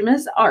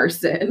posthumous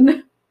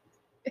arson.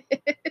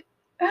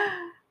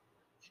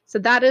 So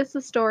that is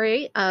the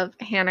story of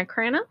Hannah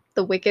Cranna,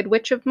 the Wicked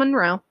Witch of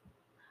Monroe.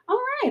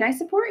 All right. I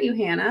support you,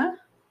 Hannah.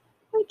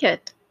 Like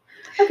it.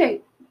 Okay.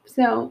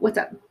 So what's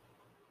up?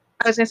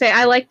 I was going to say,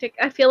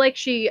 I feel like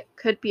she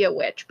could be a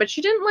witch, but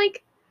she didn't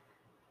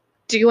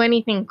do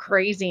anything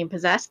crazy and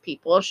possess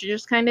people. She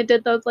just kind of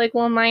did those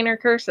minor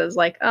curses.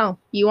 Like, oh,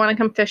 you want to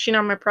come fishing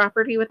on my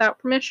property without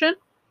permission?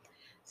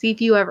 See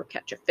if you ever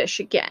catch a fish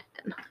again.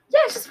 Yeah,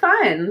 it's just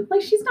fun.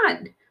 She's not,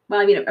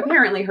 well, I mean,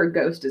 apparently her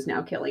ghost is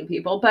now killing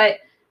people, but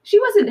she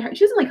wasn't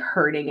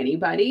hurting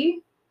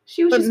anybody.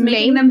 She was just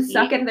making them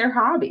suck at their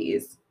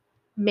hobbies.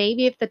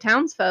 Maybe if the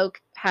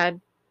townsfolk had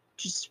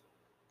just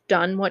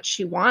done what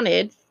she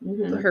wanted,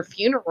 her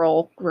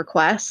funeral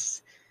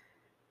requests,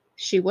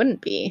 she wouldn't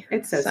be.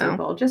 It's so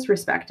simple. Just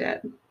respect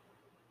it.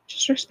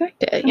 Just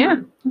respect it. Yeah.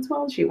 That's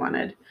all she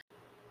wanted.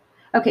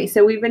 Okay,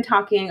 so we've been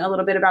talking a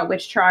little bit about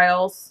witch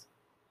trials,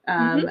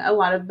 a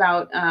lot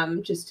about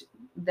just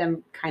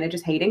them kind of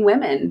just hating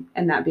women,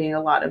 and that being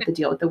a lot of the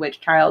deal with the witch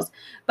trials.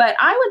 But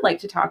I would like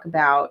to talk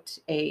about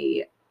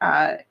a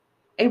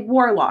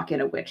warlock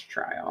in a witch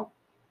trial.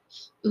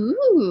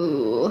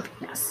 Ooh.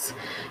 Yes.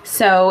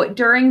 So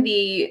during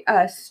the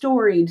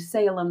storied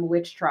Salem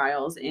witch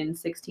trials in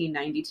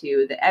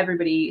 1692 that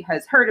everybody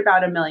has heard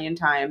about a million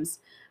times,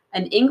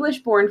 an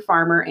English-born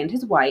farmer and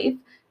his wife,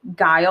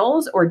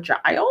 Giles or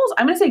Giles?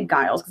 I'm going to say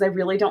Giles because I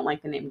really don't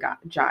like the name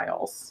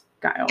Giles.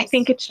 Giles. I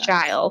think it's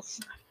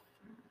Giles.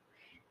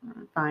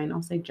 Fine,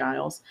 I'll say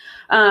Giles.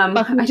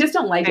 I just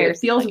don't like it. It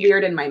feels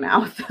weird in my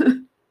mouth.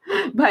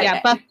 But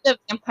yeah, Buffy the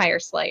Vampire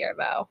Slayer,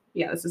 though.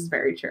 Yeah, this is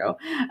very true.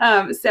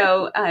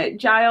 So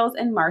Giles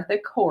and Martha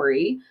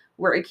Corey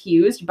were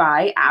accused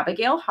by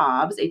Abigail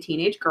Hobbs, a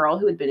teenage girl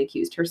who had been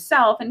accused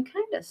herself and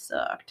kind of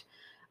sucked.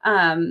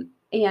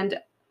 And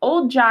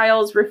old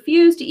Giles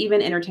refused to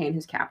even entertain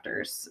his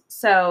captors.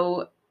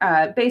 So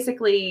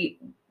basically,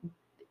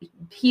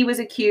 he was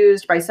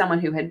accused by someone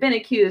who had been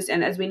accused.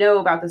 And as we know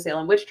about the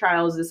Salem witch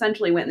trials,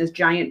 essentially went in this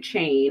giant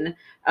chain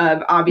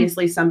of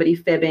obviously somebody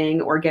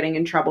fibbing or getting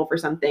in trouble for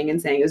something and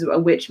saying, a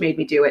witch made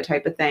me do it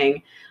type of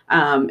thing.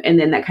 And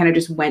then that kind of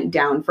just went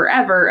down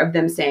forever of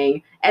them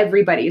saying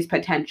everybody's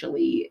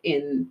potentially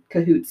in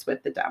cahoots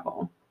with the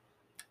devil.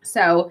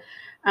 So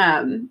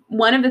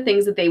one of the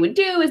things that they would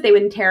do is they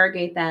would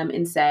interrogate them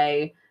and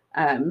say,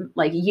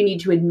 you need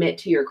to admit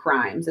to your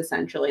crimes,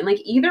 essentially. And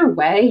either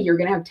way, you're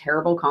going to have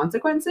terrible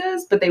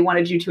consequences, but they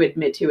wanted you to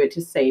admit to it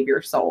to save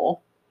your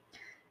soul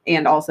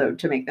and also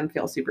to make them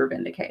feel super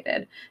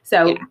vindicated.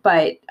 So, yeah.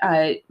 But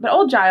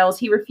old Giles,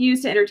 he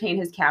refused to entertain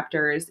his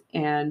captors,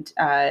 and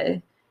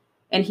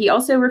he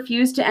also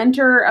refused to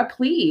enter a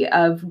plea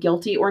of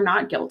guilty or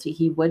not guilty.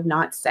 He would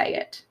not say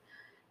it.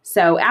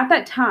 So at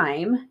that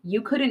time,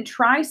 you couldn't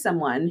try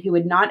someone who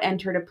had not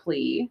entered a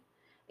plea.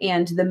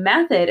 And the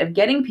method of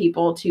getting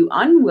people to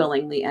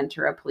unwillingly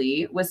enter a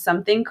plea was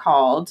something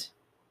called,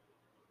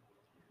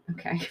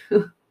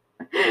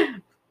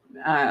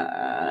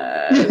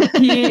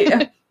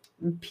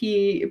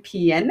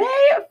 piene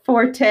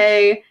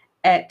forte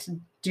et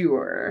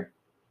dure.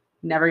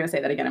 Never going to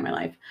say that again in my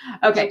life.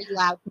 Okay.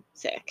 Loud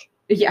music.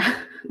 Yeah.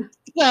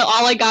 Well,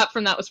 all I got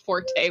from that was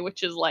forte,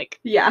 which is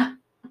yeah.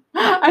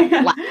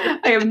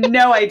 I have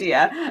no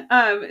idea.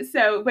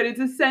 But it's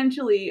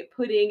essentially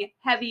putting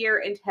heavier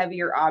and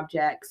heavier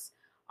objects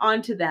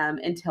onto them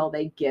until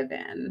they give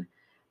in.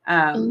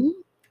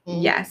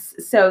 Yes.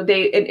 So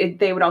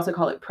they would also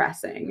call it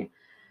pressing.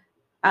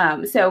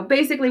 So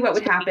basically what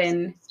would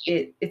happen,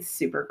 it's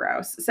super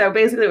gross. So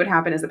basically what would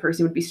happen is the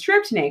person would be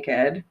stripped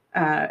naked,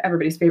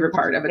 everybody's favorite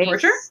part of a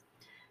torture.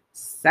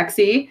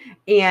 Sexy.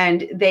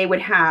 And they would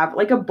have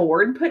a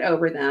board put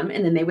over them,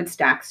 and then they would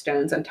stack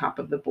stones on top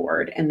of the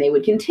board, and they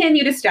would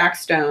continue to stack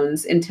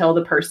stones until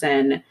the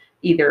person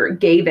either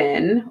gave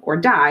in or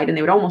died. And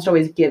they would almost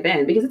always give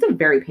in because it's a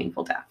very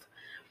painful death.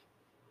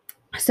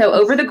 So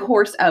over the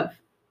course of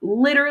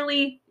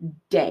literally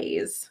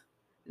days,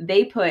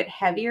 they put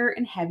heavier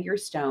and heavier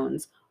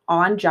stones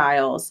on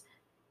Giles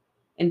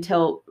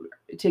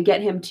to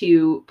get him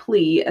to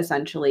plea,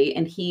 essentially,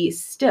 and he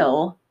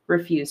still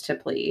refused to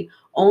plea,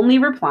 only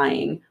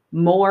replying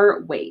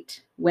more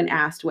weight when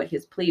asked what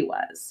his plea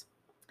was.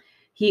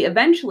 He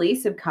eventually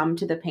succumbed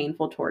to the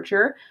painful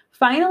torture,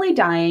 finally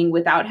dying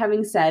without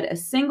having said a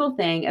single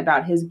thing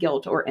about his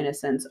guilt or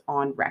innocence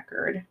on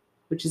record,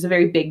 which is a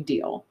very big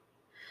deal.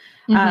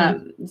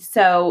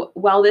 So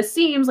while this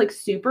seems like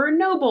super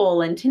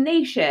noble and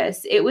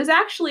tenacious, it was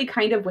actually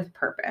kind of with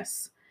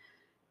purpose.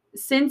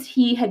 Since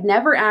he had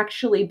never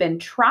actually been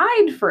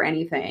tried for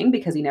anything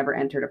because he never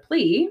entered a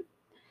plea,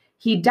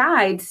 he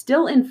died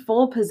still in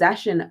full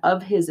possession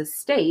of his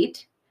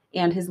estate,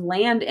 and his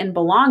land and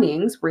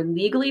belongings were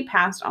legally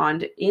passed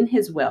on in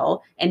his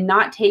will and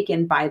not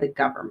taken by the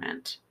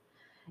government.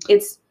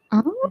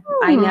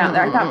 I know,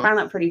 I found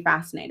that pretty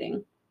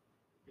fascinating.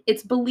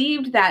 It's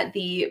believed that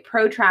the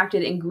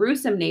protracted and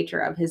gruesome nature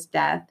of his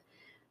death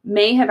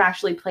may have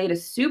actually played a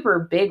super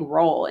big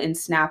role in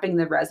snapping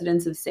the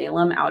residents of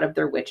Salem out of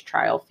their witch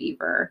trial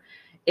fever.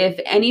 If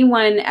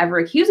anyone ever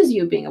accuses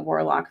you of being a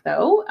warlock,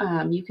 though,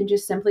 you can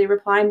just simply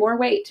reply more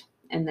weight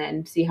and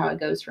then see how it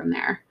goes from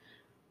there.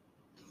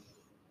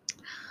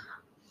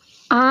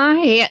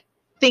 I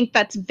think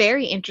that's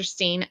very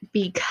interesting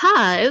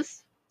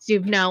because, as you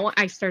know,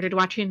 I started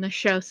watching the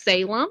show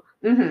Salem.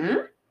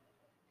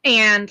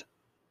 And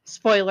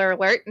spoiler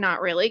alert,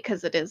 not really,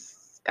 because it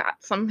is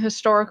got some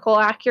historical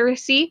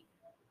accuracy.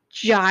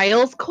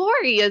 Giles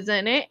Corey is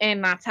in it,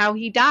 and that's how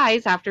he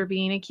dies after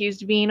being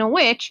accused of being a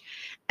witch.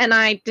 And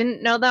I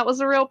didn't know that was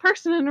a real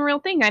person and a real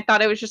thing. I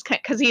thought it was just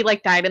because he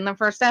died in the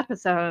first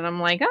episode, and I'm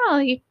like,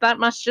 oh, that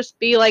must just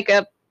be like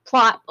a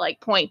plot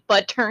point.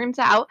 But turns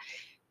out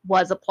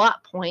was a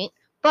plot point,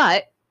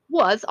 but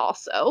was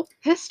also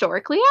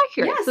historically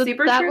accurate. Yeah, so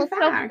super that true was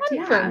fact. So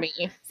fun for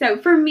me. So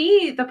for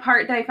me, the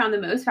part that I found the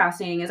most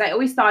fascinating is I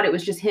always thought it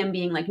was just him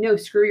being like, no,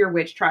 screw your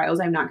witch trials.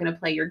 I'm not going to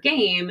play your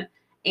game.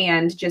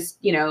 And just,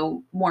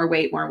 more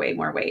weight. But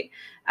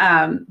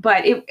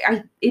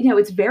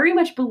it's very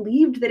much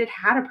believed that it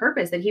had a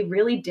purpose, that he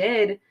really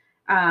did,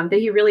 that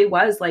he really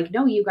was like,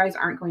 no, you guys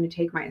aren't going to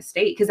take my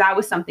estate. Because that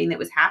was something that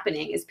was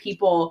happening, is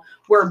people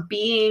were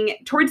being,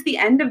 towards the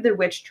end of the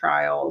witch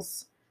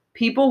trials,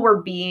 people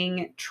were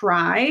being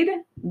tried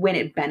when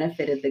it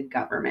benefited the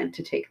government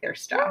to take their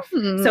stuff.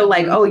 So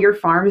oh, your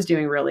farm's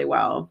doing really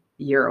well,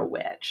 you're a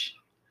witch.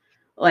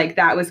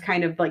 That was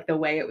kind of the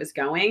way it was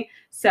going.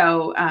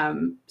 So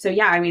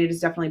yeah, it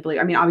is definitely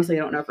believed. Obviously I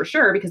don't know for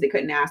sure because they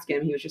couldn't ask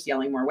him. He was just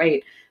yelling more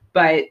weight.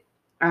 But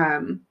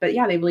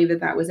yeah, they believe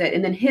that was it.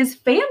 And then his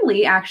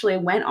family actually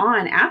went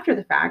on after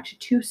the fact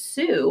to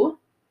sue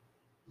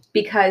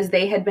because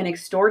they had been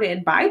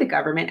extorted by the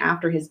government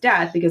after his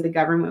death, because the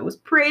government was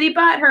pretty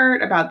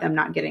butthurt about them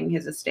not getting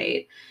his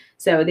estate.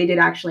 So they did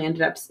actually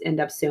end up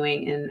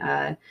suing,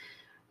 and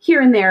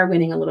here and there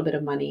winning a little bit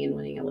of money and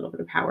winning a little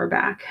bit of power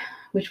back,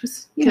 which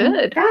was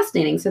good,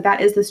 fascinating. So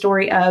that is the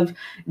story of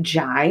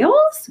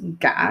Giles.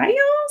 I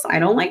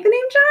don't like the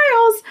name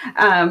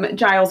Giles.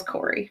 Giles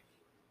Corey.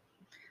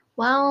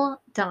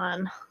 Well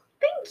done.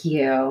 Thank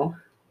you.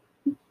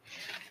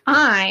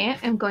 I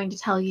am going to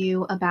tell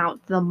you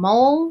about the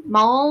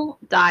Moll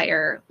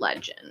Dyer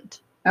legend.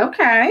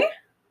 Okay.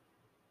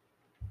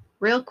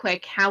 Real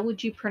quick, how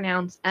would you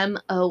pronounce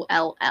Moll?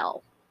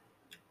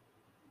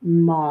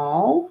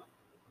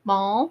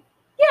 Moll?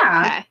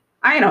 Yeah. Okay.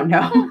 I don't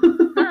know.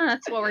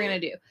 That's what we're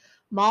going to do.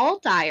 Moll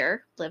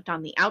Dyer lived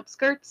on the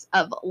outskirts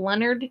of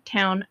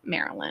Leonardtown,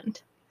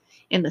 Maryland,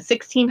 in the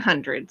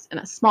 1600s in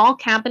a small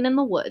cabin in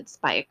the woods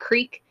by a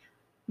creek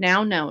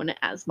now known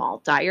as Moll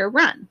Dyer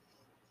Run.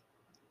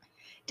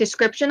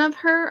 Description of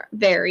her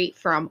vary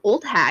from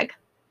old hag,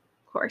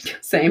 of course,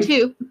 same,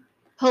 to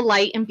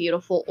polite and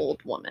beautiful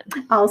old woman.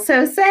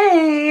 Also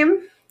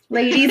same.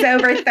 Ladies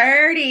over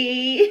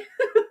 30.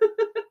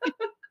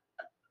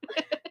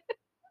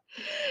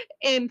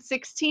 In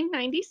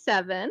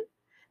 1697,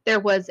 there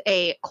was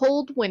a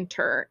cold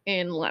winter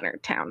in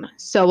Leonardtown.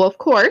 So, of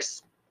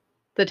course,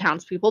 the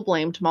townspeople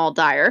blamed Moll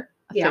Dyer,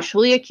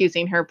 officially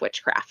accusing her of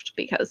witchcraft,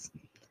 because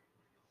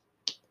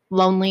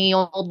lonely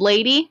old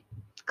lady,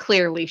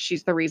 clearly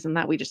she's the reason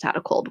that we just had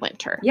a cold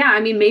winter. Yeah,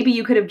 maybe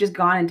you could have just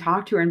gone and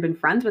talked to her and been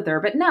friends with her,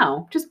 but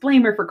no, just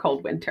blame her for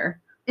cold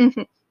winter.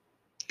 Mm-hmm.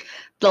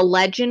 The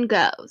legend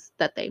goes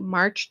that they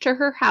marched to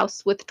her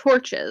house with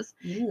torches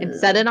and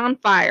set it on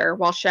fire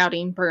while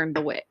shouting, "Burn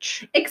the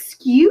witch."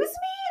 Excuse me?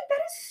 That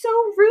is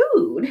so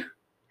rude.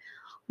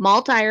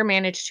 Moll Dyer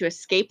managed to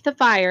escape the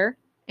fire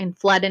and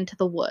fled into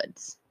the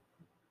woods.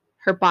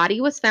 Her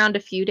body was found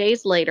a few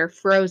days later,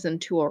 frozen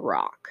to a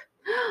rock.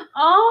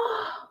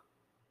 Oh.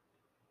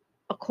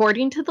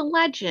 According to the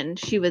legend,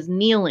 she was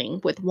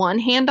kneeling with one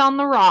hand on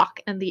the rock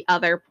and the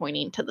other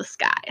pointing to the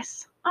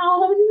skies.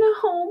 Oh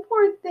no,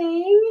 poor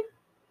thing.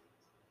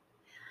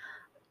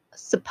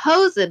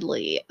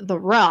 Supposedly, the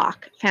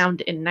rock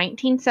found in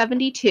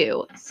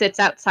 1972 sits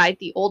outside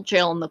the old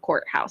jail and the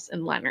courthouse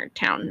in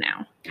Leonardtown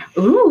now.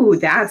 Ooh,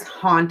 that's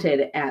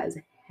haunted as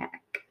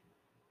heck.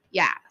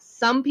 Yeah,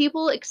 some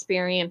people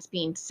experience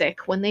being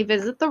sick when they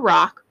visit the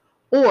rock,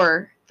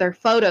 or their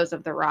photos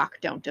of the rock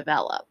don't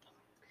develop.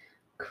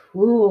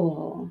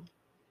 Cool.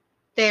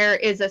 There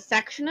is a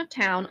section of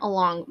town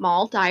along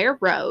Mall Dyer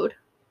Road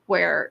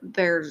where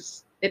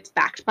it's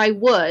backed by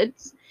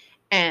woods,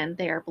 and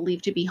they are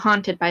believed to be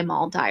haunted by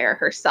Mall Dyer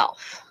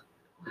herself.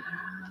 Wow.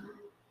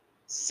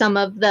 Some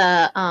of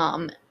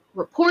the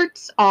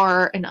reports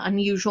are an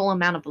unusual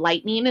amount of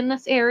lightning in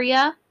this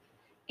area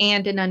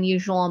and an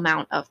unusual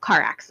amount of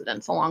car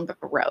accidents along the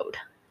road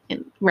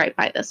right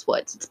by this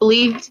woods. It's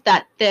believed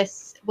that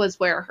this was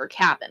where her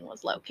cabin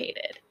was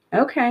located.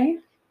 Okay.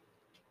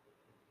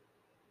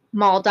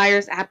 Mall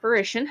Dyer's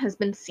apparition has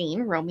been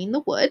seen roaming the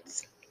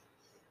woods.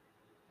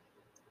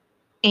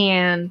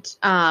 And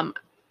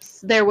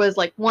there was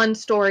like one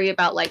story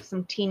about like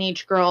some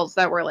teenage girls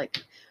that were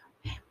like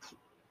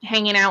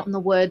hanging out in the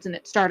woods, and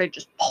it started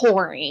just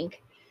pouring.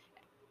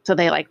 So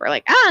they like were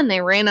like, and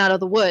they ran out of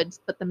the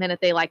woods. But the minute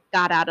they like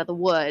got out of the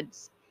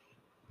woods,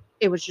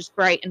 it was just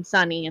bright and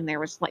sunny, and there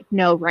was like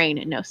no rain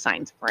and no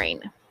signs of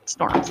rain.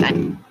 Storms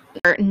then.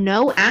 There are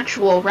no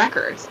actual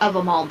records of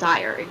a Mall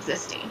Dyer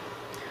existing.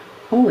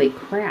 Holy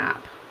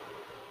crap.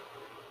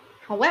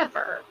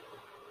 However,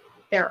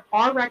 there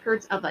are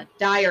records of a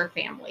Dyer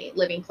family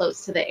living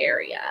close to the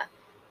area.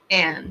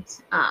 And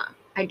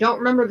I don't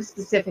remember the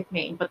specific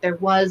name, but there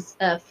was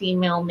a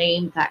female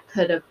name that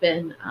could have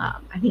been,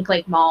 I think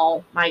like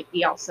Mall might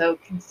be also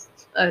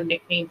a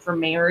nickname for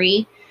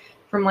Mary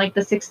from like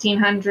the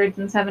 1600s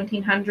and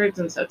 1700s.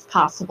 And so it's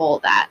possible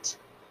that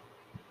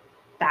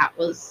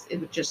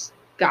it just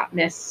got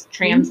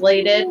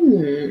mistranslated.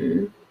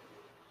 Mm-hmm.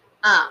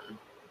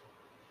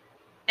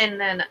 And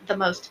then the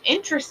most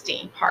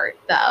interesting part,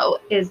 though,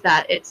 is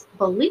that it's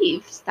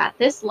believed that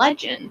this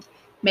legend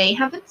may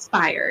have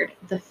inspired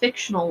the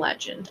fictional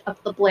legend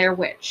of the Blair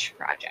Witch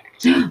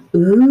Project.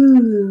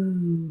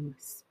 Ooh,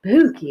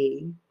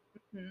 spooky.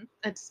 Mm-hmm.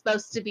 It's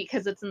supposed to be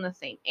because it's in the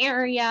same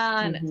area,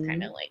 and it's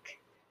kind of like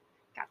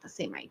got the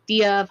same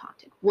idea of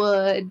haunted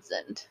woods.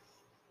 And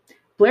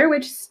Blair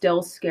Witch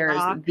still scares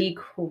the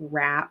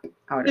crap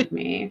out of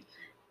me.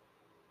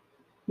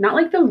 Not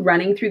like the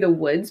running through the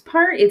woods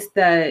part, it's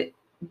the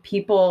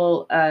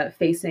people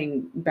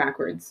facing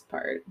backwards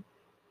part.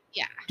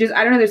 Yeah. Just,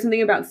 I don't know, there's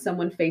something about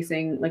someone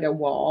facing like a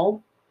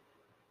wall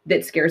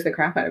that scares the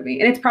crap out of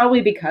me. And it's probably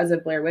because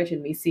of Blair Witch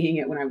and me seeing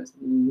it when I was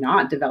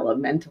not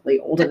developmentally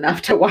old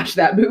enough to watch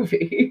that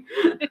movie.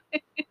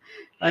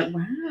 Like,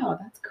 wow,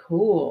 that's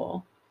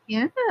cool.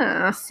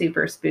 Yeah.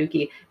 Super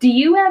spooky. Do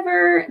you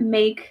ever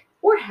make,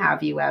 or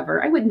have you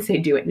ever, I wouldn't say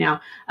do it now,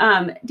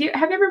 have you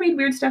ever made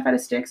weird stuff out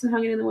of sticks and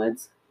hung it in the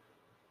woods?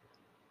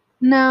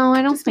 No,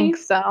 I don't think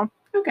so.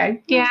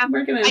 Okay. Yeah.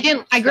 We're gonna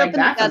I grew up in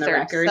the desert,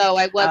 record. so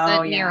I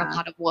wasn't near a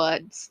lot of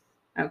woods.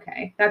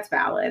 Okay, that's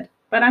valid.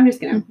 But I'm just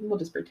gonna, we'll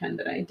just pretend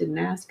that I didn't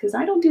ask, because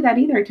I don't do that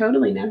either.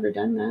 Totally never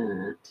done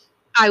that.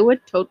 I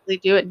would totally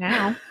do it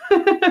now.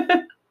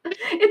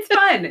 It's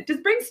fun.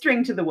 Just bring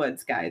string to the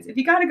woods, guys. If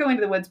you gotta go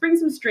into the woods, bring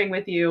some string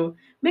with you.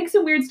 Make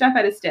some weird stuff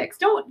out of sticks.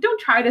 Don't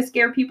try to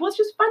scare people. It's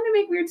just fun to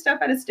make weird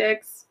stuff out of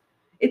sticks.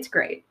 It's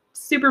great.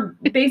 Super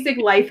basic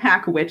life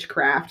hack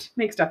witchcraft.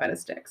 Make stuff out of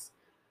sticks.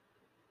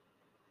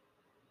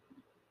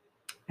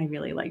 I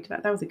really liked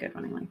that. That was a good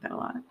one. I liked that a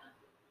lot.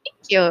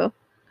 Thank you. All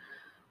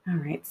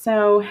right.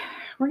 So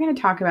we're going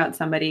to talk about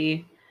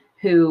somebody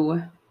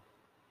who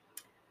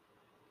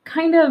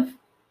kind of,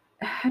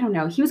 I don't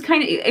know, he was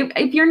kind of,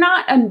 if you're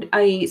not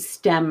a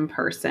STEM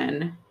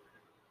person,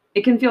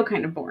 it can feel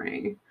kind of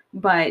boring.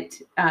 But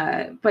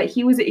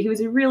he was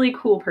a really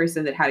cool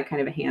person that had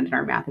kind of a hand in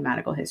our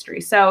mathematical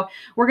history. So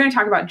we're going to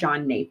talk about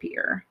John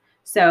Napier.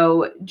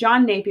 So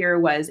John Napier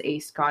was a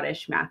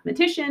Scottish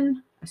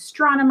mathematician,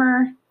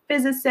 astronomer,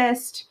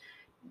 physicist,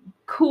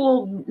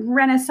 cool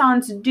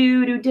Renaissance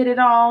dude who did it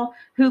all,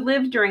 who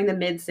lived during the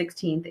mid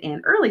 16th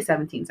and early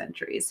 17th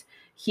centuries.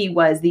 He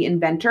was the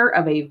inventor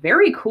of a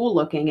very cool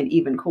looking and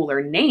even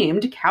cooler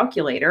named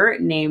calculator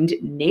named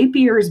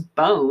Napier's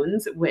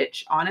Bones,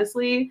 which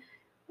honestly,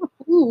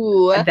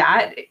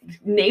 that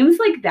names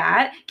like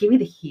that give me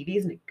the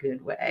heebies in a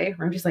good way.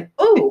 Where I'm just like,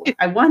 oh,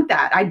 I want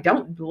that. I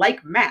don't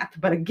like math,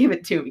 but give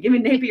it to me. Give me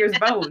Napier's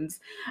Bones.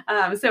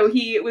 So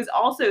he was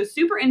also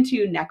super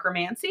into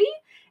necromancy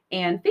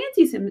and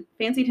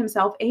fancied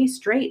himself a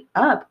straight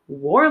up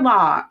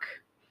warlock.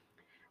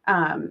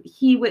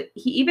 He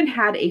even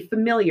had a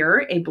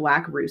familiar, a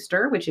black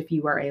rooster, which if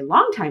you are a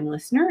longtime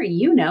listener,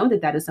 you know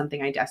that is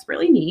something I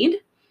desperately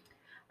need.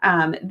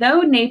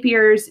 Though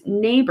Napier's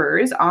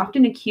neighbors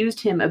often accused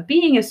him of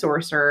being a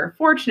sorcerer,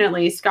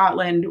 fortunately,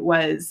 Scotland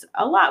was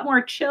a lot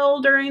more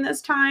chill during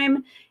this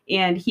time,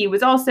 and he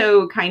was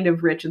also kind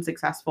of rich and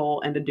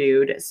successful and a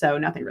dude, so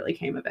nothing really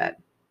came of it.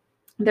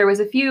 There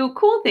was a few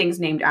cool things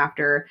named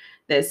after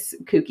this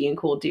kooky and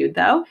cool dude,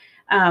 though.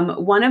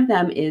 One of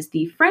them is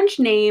the French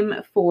name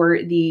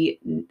for the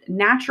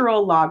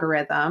natural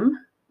logarithm,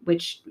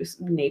 which was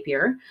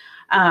Napier.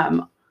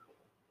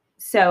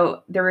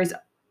 So there's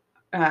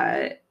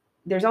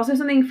also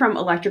something from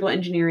electrical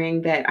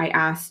engineering that I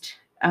asked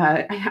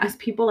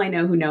people I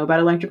know who know about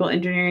electrical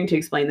engineering to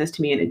explain this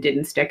to me, and it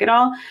didn't stick at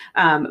all.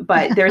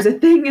 But there's a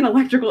thing in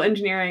electrical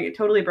engineering, it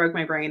totally broke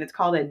my brain. It's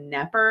called a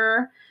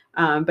NEPR,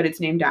 but it's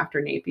named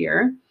after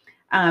Napier.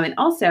 And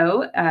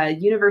also,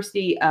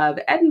 University of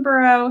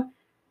Edinburgh,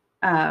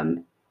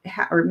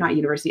 or not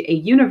university, a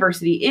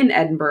university in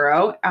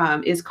Edinburgh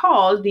is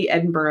called the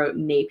Edinburgh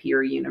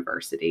Napier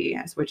University,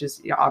 which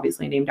is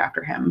obviously named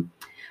after him.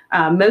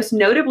 Most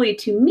notably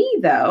to me,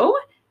 though,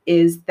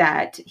 is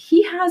that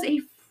he has a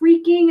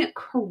freaking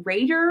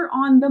crater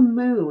on the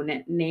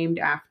moon named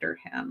after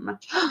him.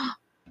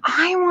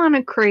 I want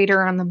a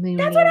crater on the moon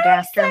That's named what I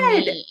after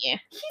said. me. He's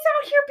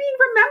out here being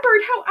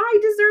remembered how I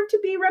deserve to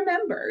be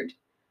remembered.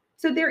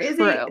 So there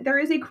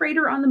is a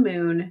crater on the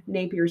moon,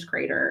 Napier's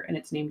crater, and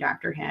it's named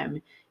after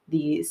him,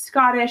 the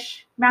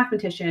Scottish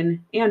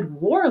mathematician and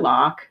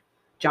warlock,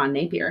 John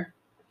Napier.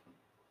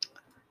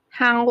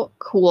 How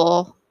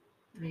cool.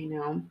 I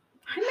know.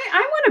 I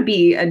want to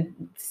be a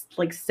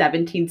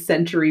 17th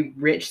century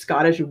rich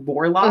Scottish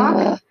warlock.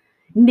 Ugh.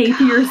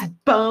 Napier's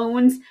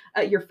bones.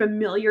 You're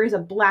familiar as a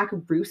black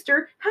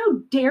rooster. How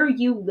dare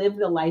you live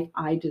the life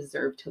I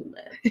deserve to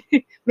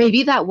live?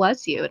 Maybe that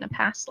was you in a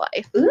past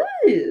life.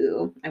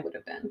 Ooh, I would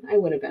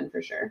have been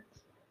for sure.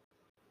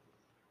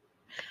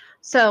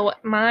 So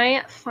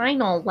my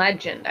final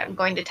legend I'm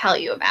going to tell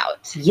you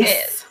about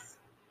is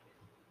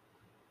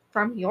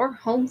from your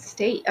home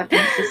state of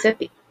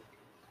Mississippi.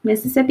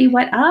 Mississippi,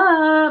 what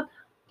up?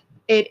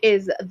 It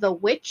is the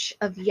Witch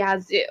of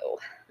Yazoo.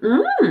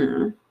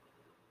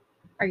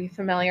 Are you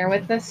familiar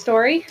with this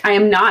story? I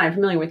am not. I'm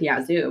familiar with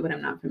Yazoo, but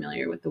I'm not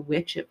familiar with the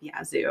Witch of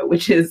Yazoo,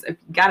 which is, you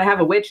gotta have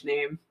a witch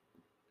name.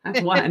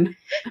 That's one.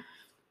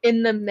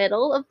 In the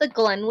middle of the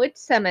Glenwood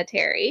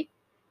Cemetery,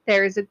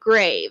 there is a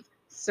grave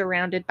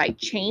surrounded by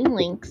chain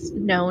links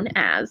known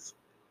as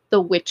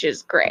the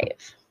Witch's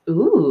Grave.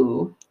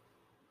 Ooh.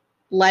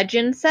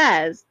 Legend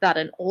says that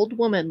an old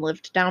woman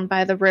lived down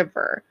by the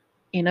river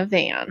in a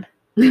van.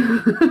 She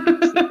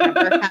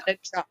never had a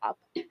job.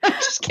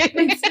 Just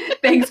kidding.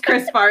 Thanks,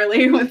 Chris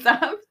Farley. What's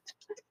up?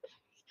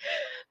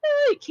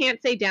 You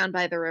can't say down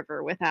by the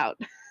river without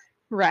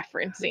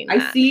referencing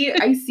that.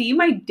 I see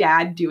my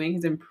dad doing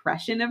his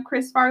impression of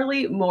Chris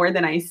Farley more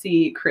than I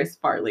see Chris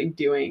Farley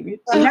doing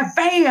in a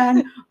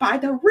van by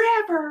the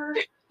river.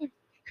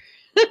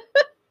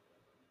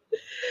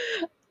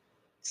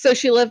 So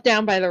she lived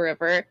down by the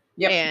river,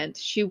 yep. And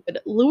she would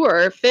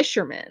lure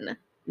fishermen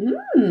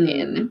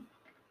in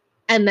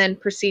and then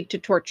proceed to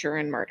torture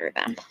and murder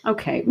them.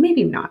 Okay,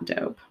 maybe not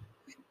dope.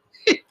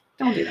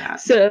 Don't do that.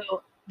 So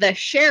the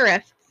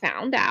sheriff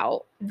found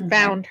out,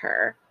 found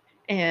her,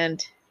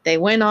 and they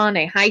went on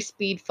a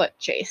high-speed foot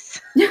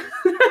chase.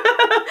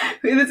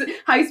 This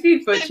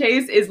high-speed foot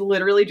chase is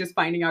literally just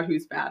finding out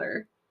who's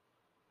fatter.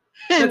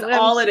 That's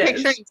all it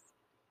is.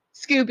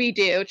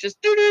 Scooby-Doo,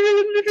 just come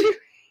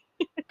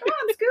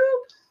on,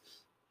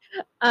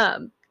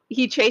 Scoob.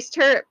 He chased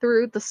her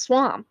through the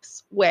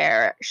swamps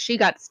where she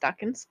got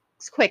stuck in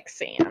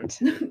quicksand.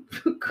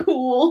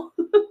 Cool.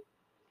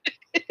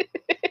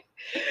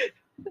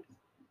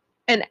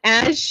 And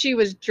as she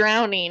was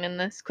drowning in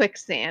this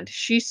quicksand,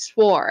 she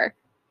swore,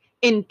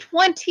 in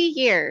 20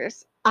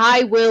 years,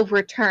 I will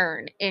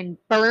return and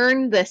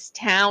burn this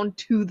town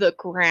to the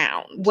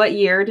ground. What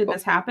year did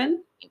this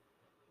happen?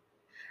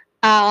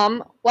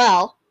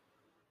 Well,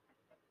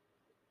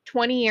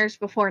 20 years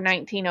before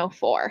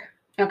 1904.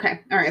 Okay.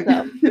 All right.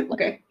 So,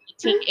 okay.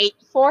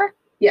 1884?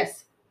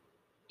 Yes.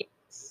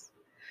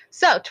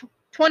 So,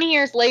 20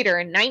 years later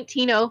in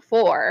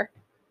 1904,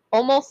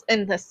 almost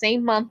in the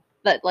same month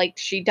that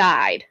she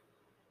died,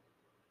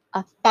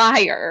 a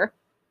fire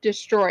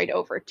destroyed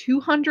over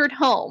 200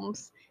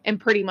 homes and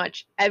pretty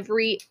much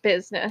every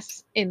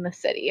business in the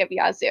city of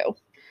Yazoo.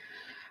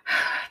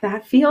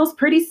 That feels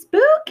pretty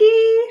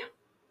spooky.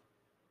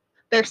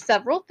 There's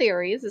several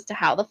theories as to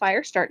how the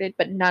fire started,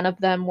 but none of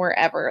them were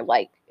ever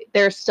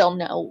there's still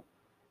no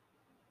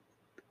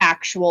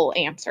actual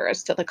answer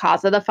as to the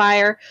cause of the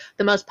fire.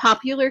 The most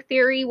popular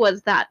theory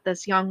was that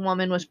this young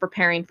woman was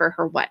preparing for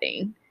her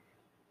wedding.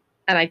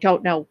 And I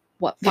don't know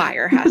what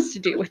fire has to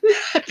do with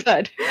that,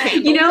 but I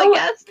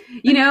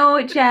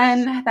guess.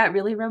 Jen, that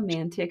really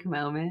romantic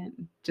moment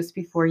just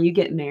before you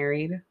get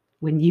married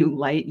when you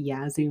light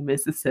Yazoo,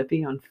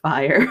 Mississippi on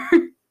fire.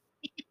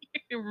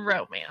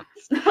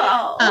 Romance.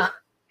 Oh.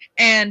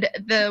 And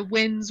the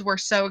winds were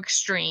so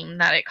extreme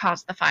that it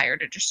caused the fire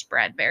to just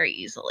spread very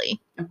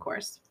easily. Of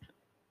course.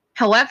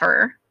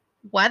 However,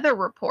 weather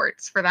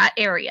reports for that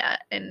area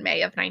in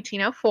May of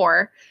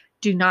 1904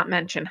 do not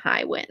mention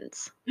high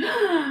winds.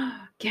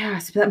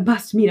 Gasp, that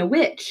must mean a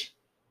witch.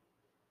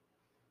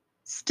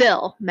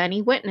 Still,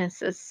 many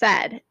witnesses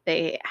said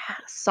they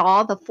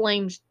saw the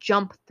flames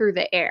jump through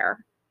the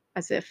air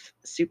as if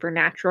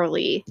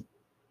supernaturally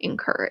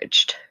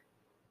encouraged.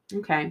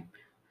 Okay.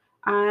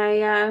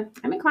 I'm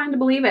inclined to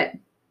believe it.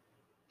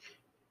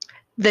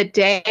 The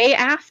day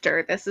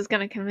after, this is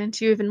going to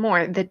convince you even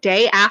more. The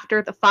day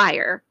after the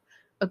fire,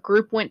 a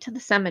group went to the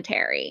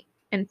cemetery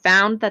and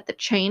found that the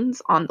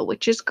chains on the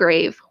witch's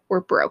grave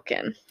were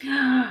broken.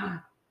 Oh,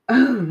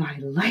 I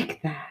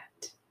like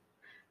that.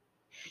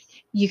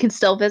 You can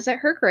still visit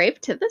her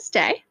grave to this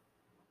day.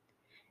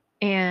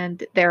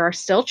 And there are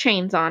still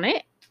chains on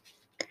it.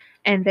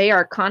 And they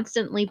are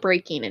constantly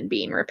breaking and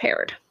being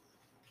repaired.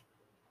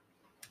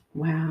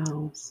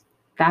 Wow.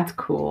 That's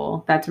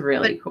cool. That's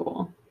really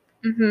cool.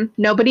 Mm-hmm.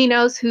 Nobody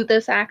knows who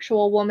this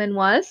actual woman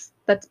was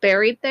that's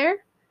buried there.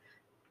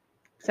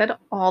 Said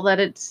all that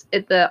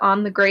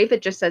on the grave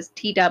it just says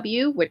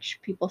TW, which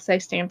people say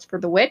stands for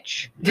the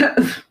witch.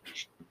 The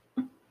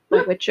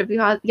Witch of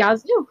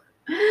Yazoo.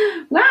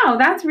 Wow,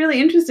 that's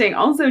really interesting.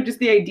 Also, just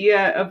the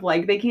idea of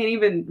like they can't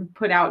even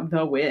put out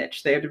the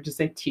witch; they have to just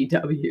say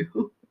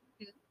TW.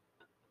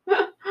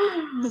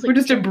 We'll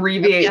just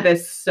abbreviate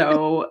this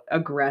so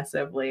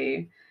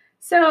aggressively.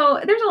 So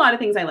there's a lot of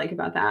things I like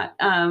about that.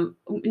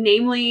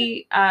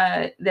 Namely,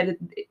 that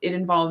it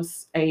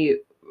involves a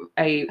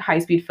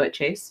high-speed foot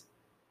chase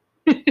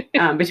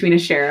between a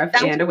sheriff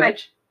and a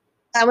witch.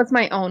 That was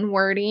my own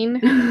wording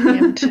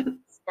and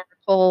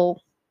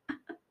historical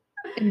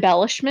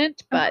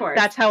embellishment, but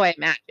that's how I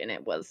imagine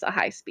it was a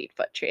high-speed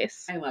foot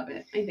chase. I love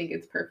it. I think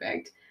it's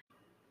perfect.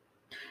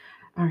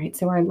 All right,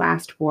 so our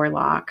last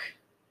warlock.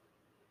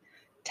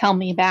 Tell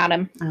me about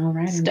him. All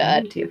right,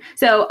 stud.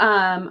 So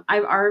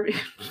I've already.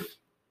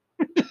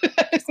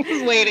 I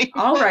was waiting.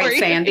 All right,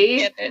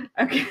 Sandy.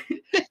 Okay.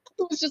 It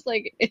was just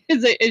like,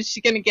 is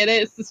she gonna get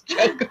it? Is this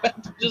joke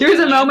about? There's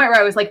a moment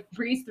where I was like,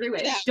 breeze through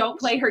it. Don't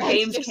play her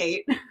games,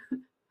 Kate.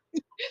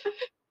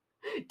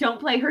 Don't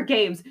play her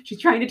games.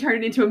 She's trying to turn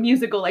it into a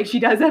musical like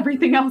she does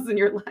everything else in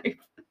your life.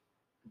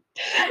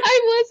 I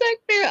was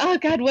there. Oh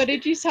God, what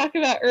did you talk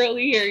about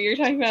earlier? You're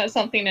talking about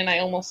something, and I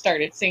almost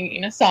started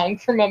singing a song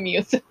from a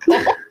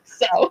musical.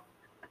 So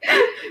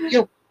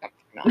you're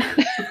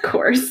welcome. Of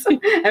course.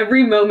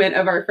 Every moment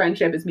of our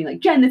friendship is me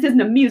like, Jen, this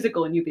isn't a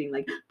musical, and you being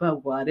like,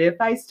 but what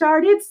if I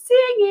started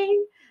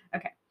singing?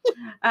 Okay.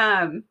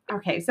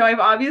 Okay. So I've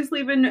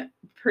obviously been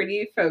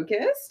pretty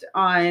focused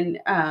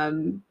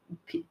on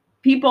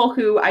people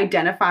who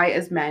identify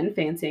as men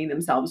fancying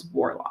themselves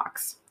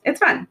warlocks. It's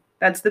fun.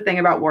 That's the thing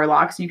about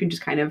warlocks. You can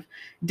just kind of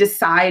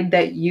decide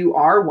that you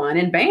are one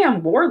and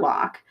bam,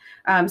 warlock.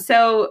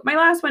 So my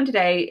last one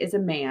today is a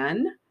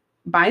man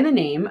by the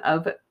name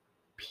of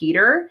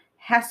Peter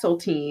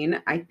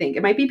Heseltine. I think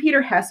it might be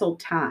Peter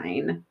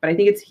Heseltine, but I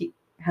think it's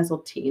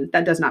Heseltine.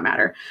 That does not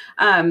matter.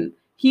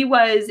 He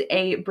was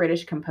a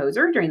British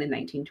composer during the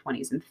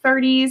 1920s and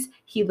 30s.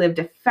 He lived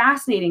a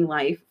fascinating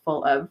life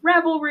full of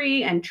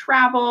revelry and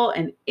travel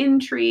and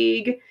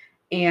intrigue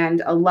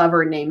and a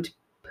lover named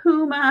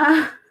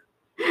Puma.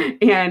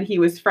 And he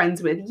was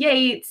friends with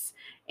Yeats,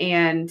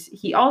 and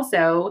he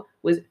also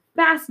was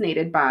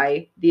fascinated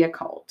by the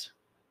occult.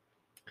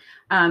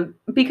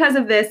 Because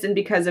of this and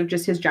because of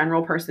just his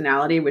general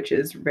personality, which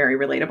is very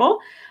relatable,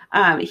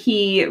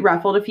 he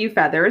ruffled a few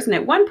feathers and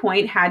at one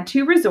point had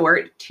to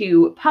resort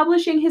to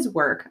publishing his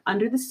work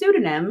under the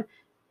pseudonym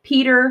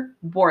Peter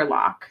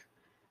Warlock,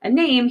 a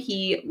name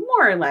he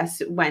more or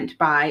less went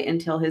by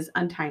until his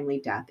untimely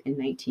death in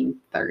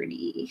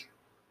 1930,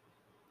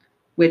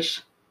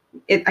 which...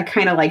 I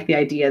kind of like the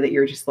idea that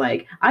you're just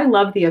like, I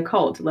love the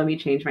occult. Let me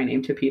change my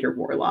name to Peter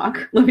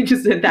Warlock. Let me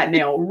just hit that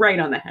nail right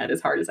on the head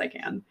as hard as I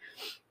can.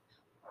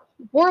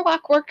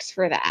 Warlock works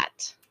for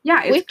that.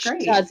 Yeah, it's Witch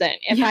great. Doesn't.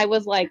 If I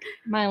was like,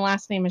 my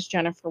last name is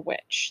Jennifer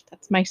Witch.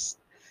 That's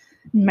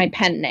my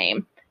pen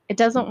name. It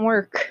doesn't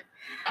work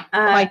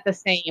quite the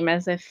same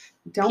as if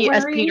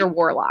as Peter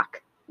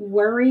Warlock.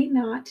 Worry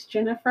not,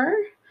 Jennifer.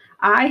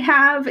 I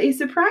have a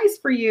surprise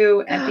for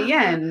you at the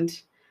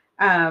end.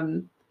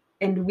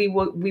 And we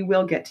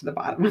will get to the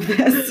bottom of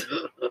this.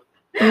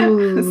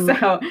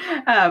 So,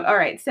 all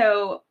right.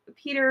 So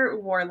Peter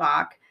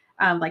Warlock,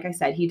 like I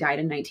said, he died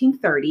in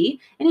 1930,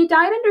 and he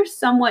died under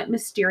somewhat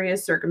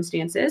mysterious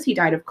circumstances. He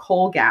died of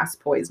coal gas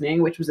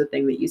poisoning, which was a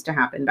thing that used to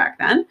happen back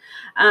then.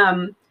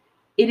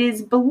 It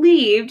is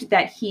believed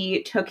that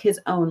he took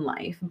his own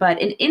life,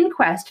 but an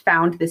inquest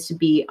found this to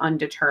be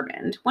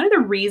undetermined. One of the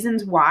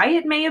reasons why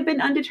it may have been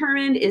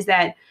undetermined is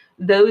that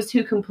those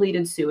who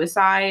completed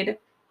suicide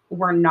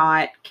were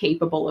not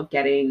capable of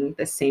getting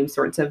the same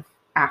sorts of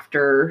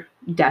after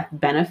death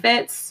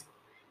benefits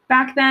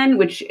back then,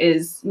 which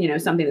is,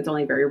 something that's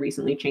only very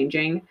recently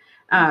changing.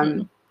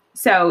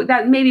 So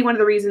that may be one of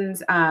the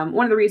reasons.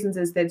 One of the reasons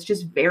is that it's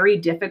just very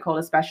difficult,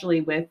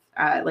 especially with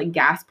like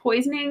gas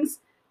poisonings,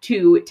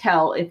 to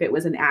tell if it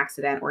was an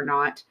accident or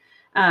not.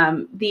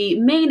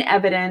 The main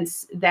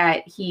evidence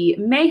that he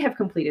may have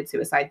completed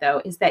suicide,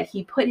 though, is that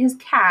he put his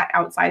cat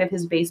outside of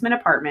his basement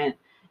apartment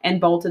and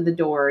bolted the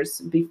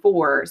doors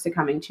before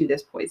succumbing to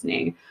this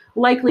poisoning,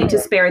 likely to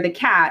spare the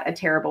cat a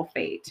terrible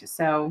fate.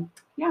 So,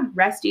 yeah,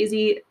 rest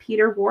easy,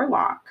 Peter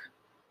Warlock.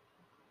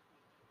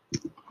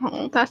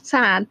 Oh, that's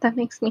sad. That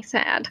makes me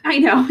sad. I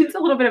know. It's a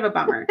little bit of a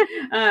bummer.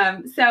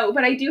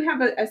 But I do have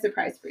a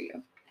surprise for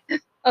you.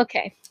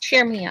 Okay,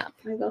 cheer me up.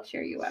 I will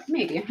cheer you up.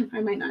 Maybe.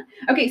 I might not.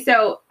 Okay,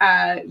 so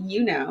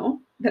you know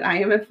that I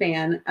am a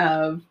fan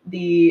of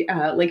the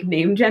like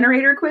name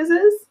generator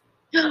quizzes.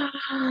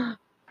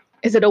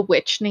 Is it a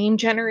witch name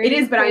generator? It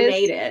is, but quiz? I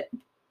made it.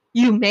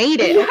 You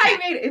made it? Yeah, I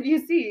made it. If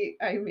you see,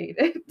 I made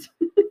it.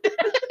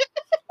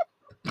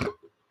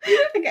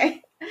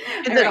 Okay.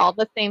 Is it all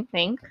the same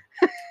thing?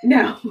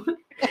 No.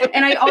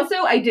 And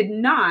I did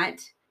not,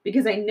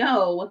 because I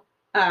know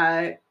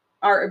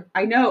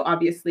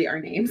obviously our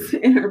names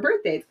and our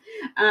birthdays,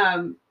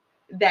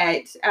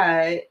 that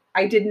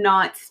I did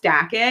not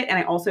stack it, and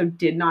I also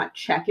did not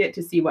check it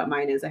to see what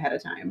mine is ahead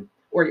of time,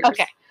 or yours.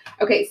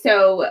 Okay,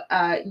 so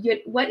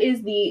what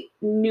is the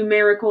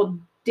numerical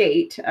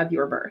date of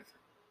your birth?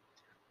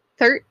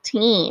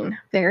 13.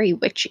 Very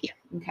witchy.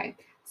 Okay,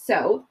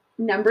 so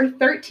number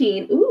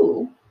 13,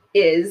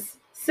 is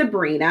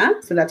Sabrina.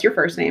 So that's your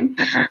first name.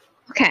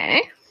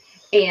 Okay.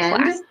 And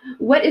Class.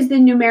 What is the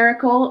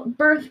numerical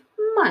birth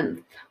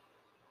month?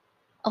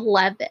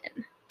 11.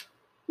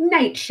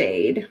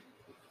 Nightshade.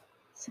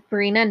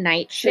 Sabrina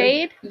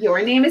Nightshade. So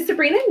your name is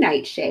Sabrina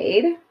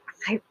Nightshade.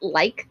 I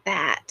like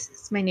that.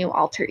 It's my new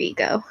alter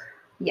ego.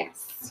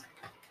 Yes.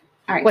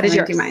 All right. What is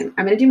yours? I'm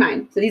going to do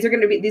mine. So these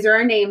are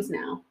our names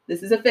now.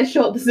 This is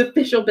official. This is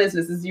official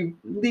business. This is you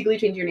legally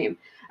change your name.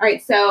 All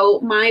right. So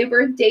my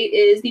birth date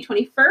is the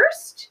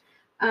 21st.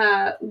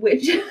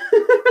 Which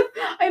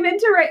I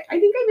meant to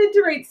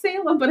write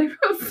Salem, but I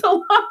wrote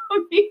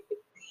Salami.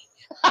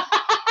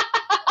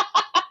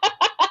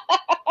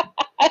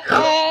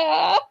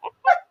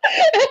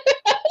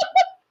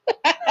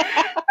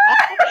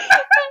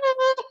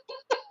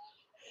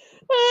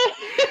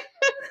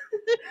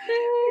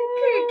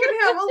 Can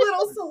have a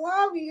little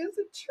salami as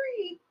a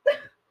treat.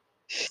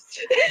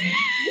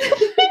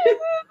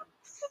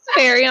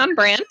 Very on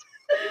brand.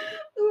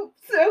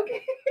 Oops,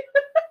 okay.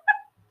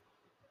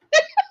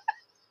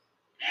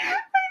 I'm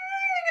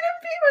gonna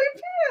pee my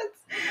pants.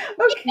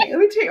 Okay, let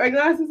me take my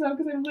glasses off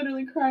because I'm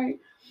literally crying.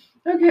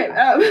 Okay,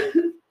 all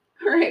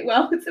right,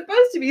 well, it's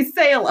supposed to be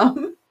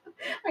Salem.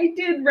 I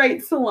did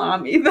write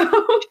salami,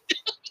 though.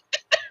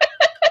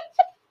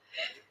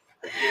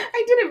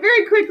 I did it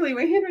very quickly.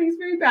 My handwriting is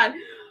very bad.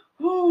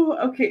 Oh,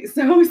 okay,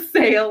 so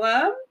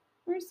Salem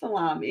or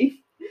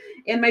salami.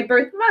 And my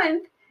birth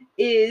month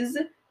is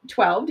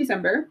 12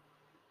 December,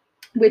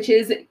 which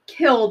is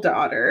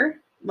Kildaughter,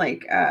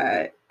 like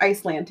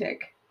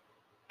Icelandic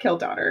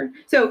Kildaughter.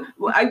 So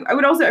I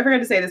forgot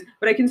to say this,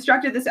 but I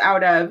constructed this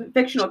out of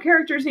fictional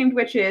characters named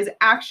witches,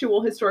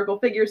 actual historical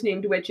figures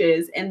named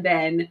witches, and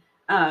then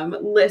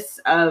lists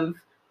of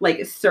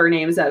like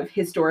surnames of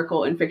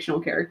historical and fictional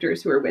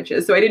characters who are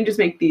witches. So I didn't just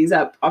make these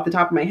up off the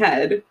top of my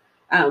head,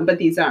 but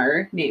these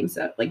are names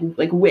of like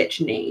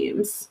witch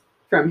names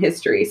from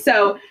history.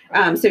 So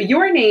so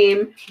your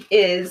name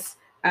is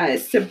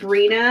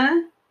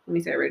Sabrina. Let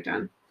me see, I wrote it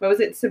down. What was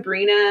it?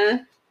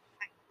 Sabrina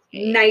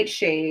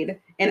Nightshade,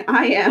 and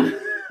I am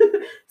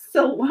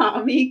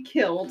Salami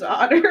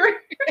Kildaughter.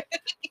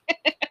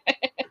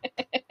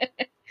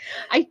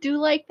 I do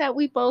like that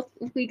we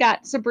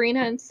got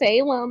Sabrina and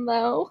Salem,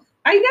 though.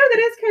 I know, that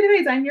is kind of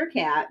nice. I'm your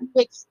cat.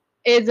 Which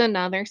is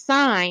another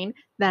sign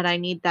that I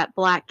need that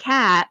black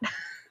cat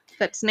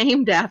that's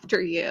named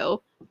after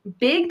you.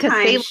 Big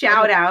time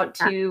shout out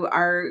to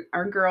our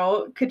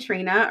girl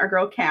Katrina, our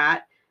girl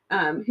Kat,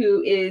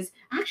 who is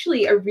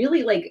actually a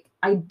really like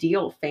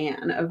ideal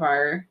fan of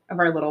our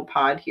little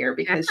pod here,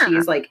 because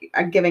she's like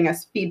giving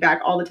us feedback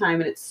all the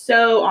time, and it's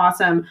so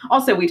awesome.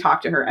 Also, we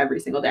talk to her every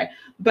single day,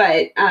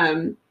 but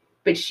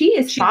she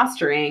is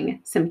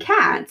fostering some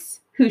cats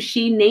who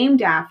she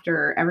named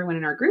after everyone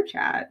in our group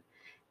chat,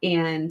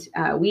 and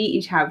we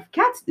each have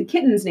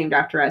kittens named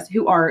after us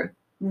who are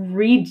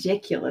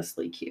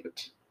ridiculously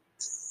cute.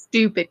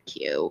 Stupid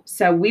cute.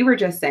 So we were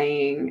just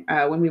saying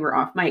when we were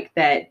off mic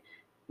that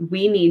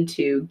we need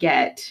to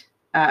get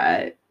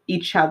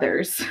each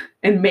other's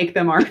and make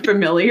them our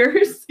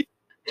familiars.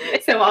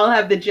 So I'll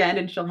have the Jen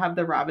and she'll have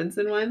the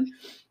Robinson one.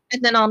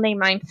 And then I'll name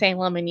mine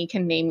Salem and you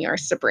can name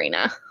yours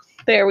Sabrina.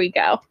 There we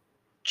go.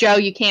 Joe,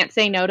 you can't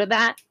say no to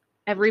that.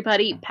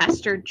 Everybody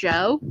pestered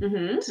Joe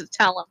to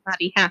tell him that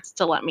he has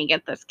to let me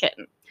get this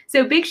kitten.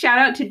 So big shout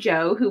out to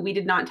Joe, who we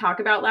did not talk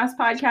about last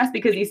podcast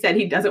because he said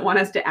he doesn't want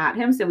us to at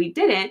him. So we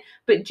didn't.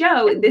 But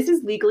Joe, this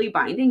is legally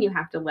binding. You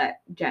have to let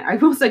Jen. I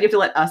will say you have to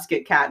let us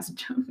get cats.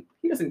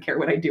 He doesn't care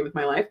what I do with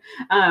my life.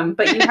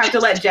 But you have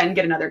to let Jen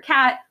get another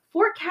cat.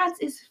 4 cats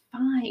is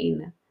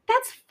fine.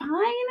 That's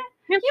fine.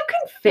 You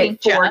can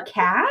fit 4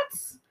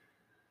 cats.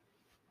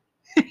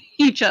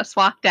 He just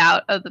walked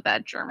out of the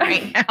bedroom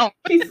right now.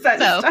 He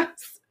sensed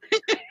us.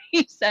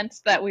 He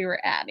sensed that we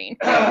were adding.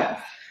 I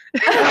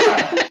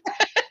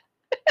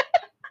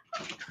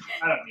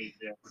don't need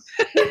this.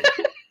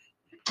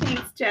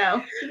 Thanks,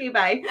 Joe. Okay,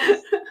 bye.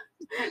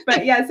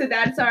 But yeah, so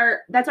that's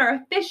our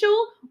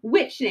official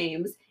witch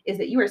names, is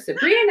that you are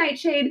Sabrina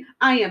Nightshade,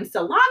 I am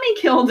Salami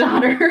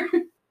Kildaughter.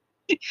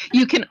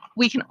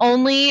 We can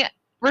only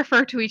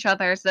refer to each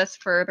other as this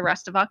for the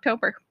rest of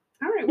October.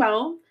 All right,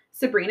 well,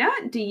 Sabrina,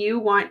 do you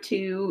want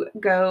to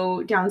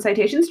go down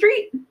Citation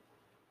Street?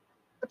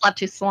 love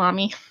to,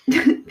 Salami.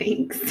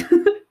 Thanks.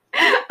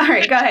 All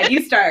right, go ahead.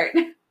 You start.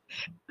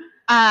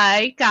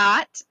 I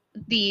got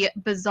the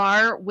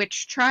Bizarre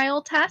Witch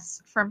Trial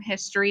Test from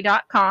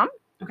History.com.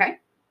 Okay.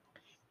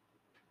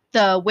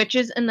 The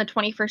Witches in the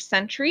 21st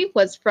Century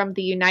was from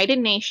the United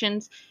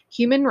Nations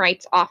Human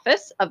Rights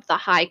Office of the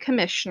High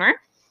Commissioner.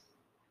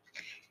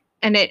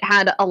 And it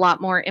had a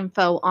lot more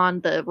info on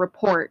the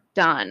report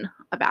done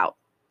about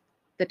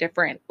the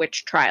different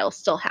witch trials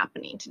still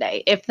happening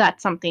today, if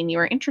that's something you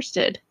are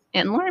interested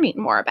in learning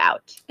more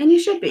about. And you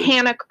should be.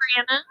 Hannah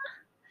Cranna,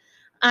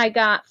 I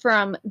got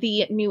from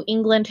the New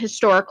England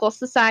Historical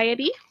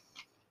Society.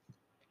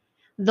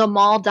 The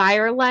Moll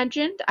Dyer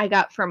legend, I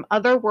got from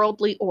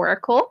Otherworldly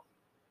Oracle.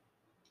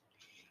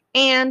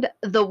 And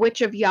The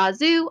Witch of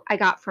Yazoo, I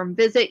got from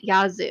Visit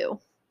Yazoo.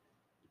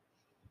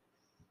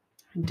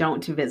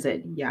 Don't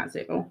visit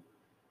Yazoo.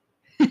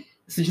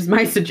 This is just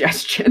my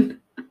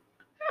suggestion.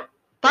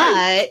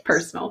 But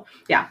personal.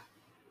 Yeah.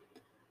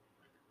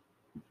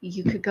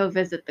 You could go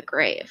visit the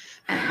grave.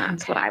 And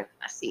that's what I want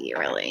to see,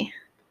 really.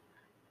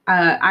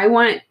 I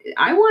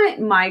want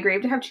my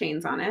grave to have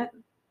chains on it.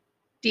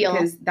 Deal.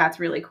 Because that's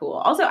really cool.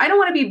 Also, I don't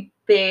want to be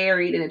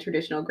buried in a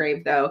traditional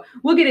grave, though.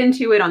 We'll get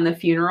into it on the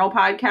funeral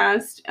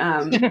podcast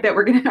that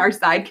we're going to, our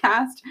side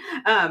cast.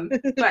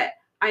 But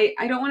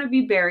I don't want to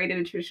be buried in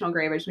a traditional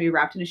grave. I just want to be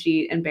wrapped in a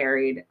sheet and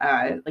buried,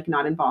 like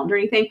not embalmed or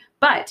anything.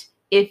 But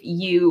if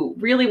you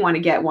really want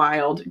to get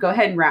wild, go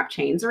ahead and wrap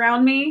chains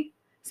around me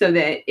so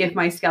that if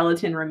my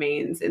skeleton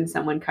remains and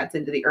someone cuts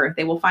into the earth,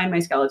 they will find my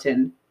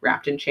skeleton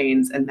wrapped in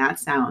chains. And that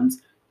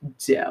sounds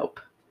dope.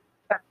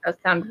 That does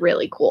sound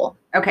really cool.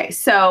 Okay,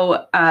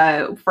 so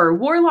for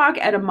warlock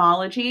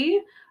etymology,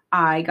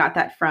 I got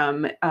that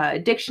from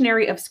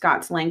Dictionary of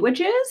Scots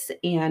Languages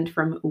and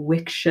from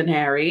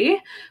Wiktionary.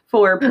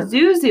 For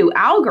Pazuzu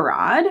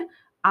Algarad,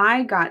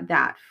 I got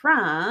that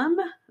from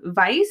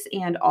Vice,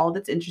 and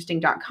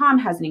allthat'sinteresting.com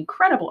has an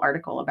incredible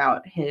article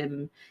about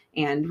him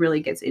and really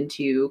gets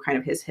into kind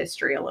of his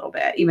history a little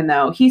bit. Even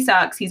though he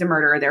sucks, he's a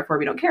murderer, therefore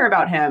we don't care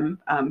about him.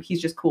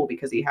 He's just cool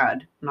because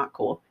not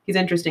cool. He's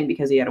interesting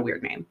because he had a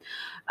weird name.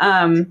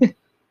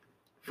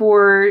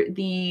 For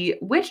the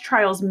Witch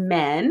Trials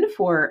Men,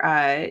 for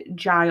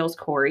Giles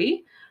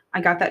Corey, I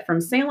got that from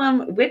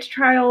Salem Witch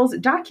Trials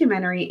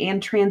Documentary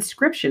and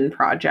Transcription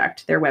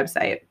Project, their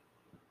website.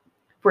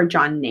 For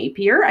John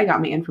Napier, I got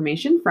my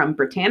information from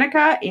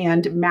Britannica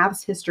and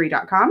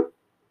mathshistory.com.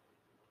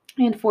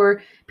 And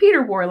for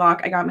Peter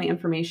Warlock, I got my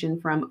information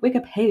from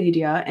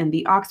Wikipedia and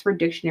the Oxford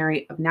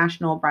Dictionary of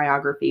National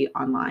Biography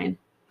online.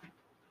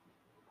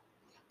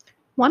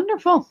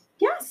 Wonderful.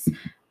 Yes.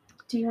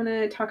 Do you want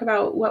to talk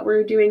about what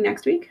we're doing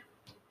next week?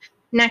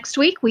 Next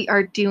week, we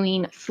are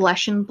doing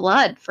Flesh and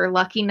Blood for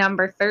lucky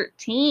number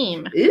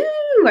 13.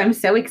 Ooh, I'm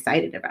so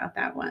excited about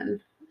that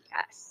one.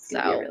 Yes. Be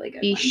a really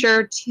good be one.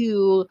 Sure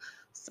to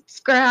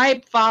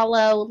subscribe,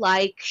 follow,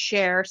 like,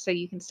 share so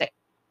you can stay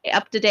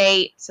up to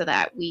date so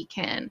that we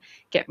can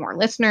get more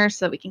listeners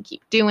so that we can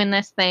keep doing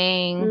this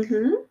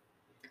thing.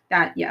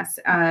 That, yes.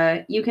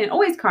 You can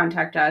always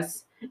contact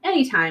us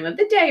any time of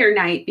the day or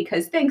night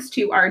because thanks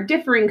to our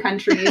differing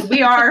countries,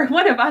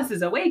 one of us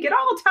is awake at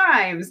all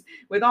times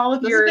with all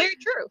of your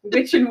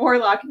witch and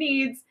warlock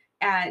needs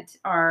at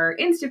our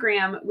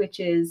Instagram, which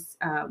is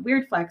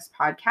Weird Flex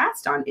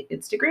Podcast on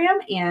Instagram.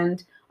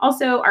 And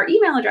also our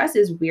email address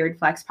is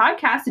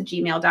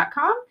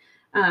weirdflexpodcast@gmail.com.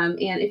 And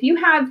if you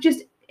have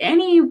just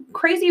any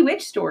crazy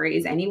witch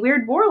stories, any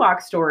weird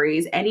warlock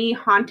stories, any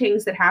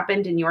hauntings that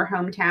happened in your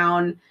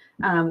hometown,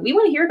 we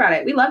want to hear about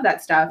it. We love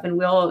that stuff.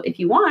 And if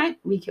you want,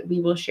 we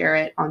will share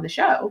it on the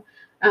show.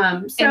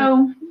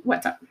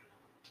 What's up?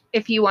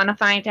 If you want to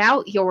find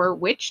out your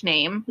witch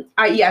name,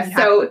 yes.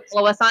 So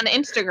follow us on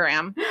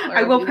Instagram.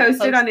 I will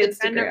post it on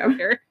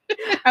Instagram.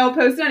 I will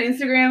post it on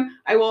Instagram.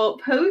 I will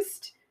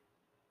post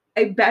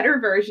a better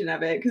version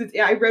of it because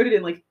I wrote it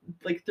in like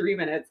 3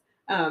 minutes.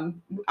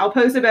 I'll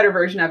post a better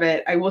version of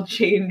it. I will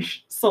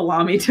change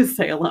Salami to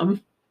Salem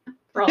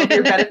for all of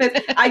your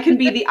benefits.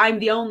 I'm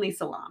the only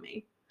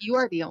Salami. You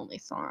are the only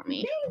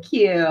Salami. Thank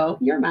you.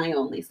 You're my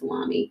only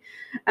Salami.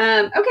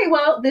 Okay,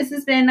 well, this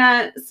has been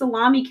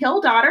Salami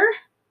Kill Daughter.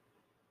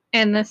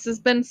 And this has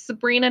been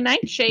Sabrina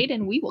Nightshade,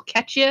 and we will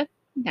catch you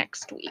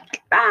next week.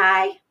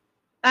 Bye.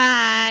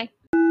 Bye.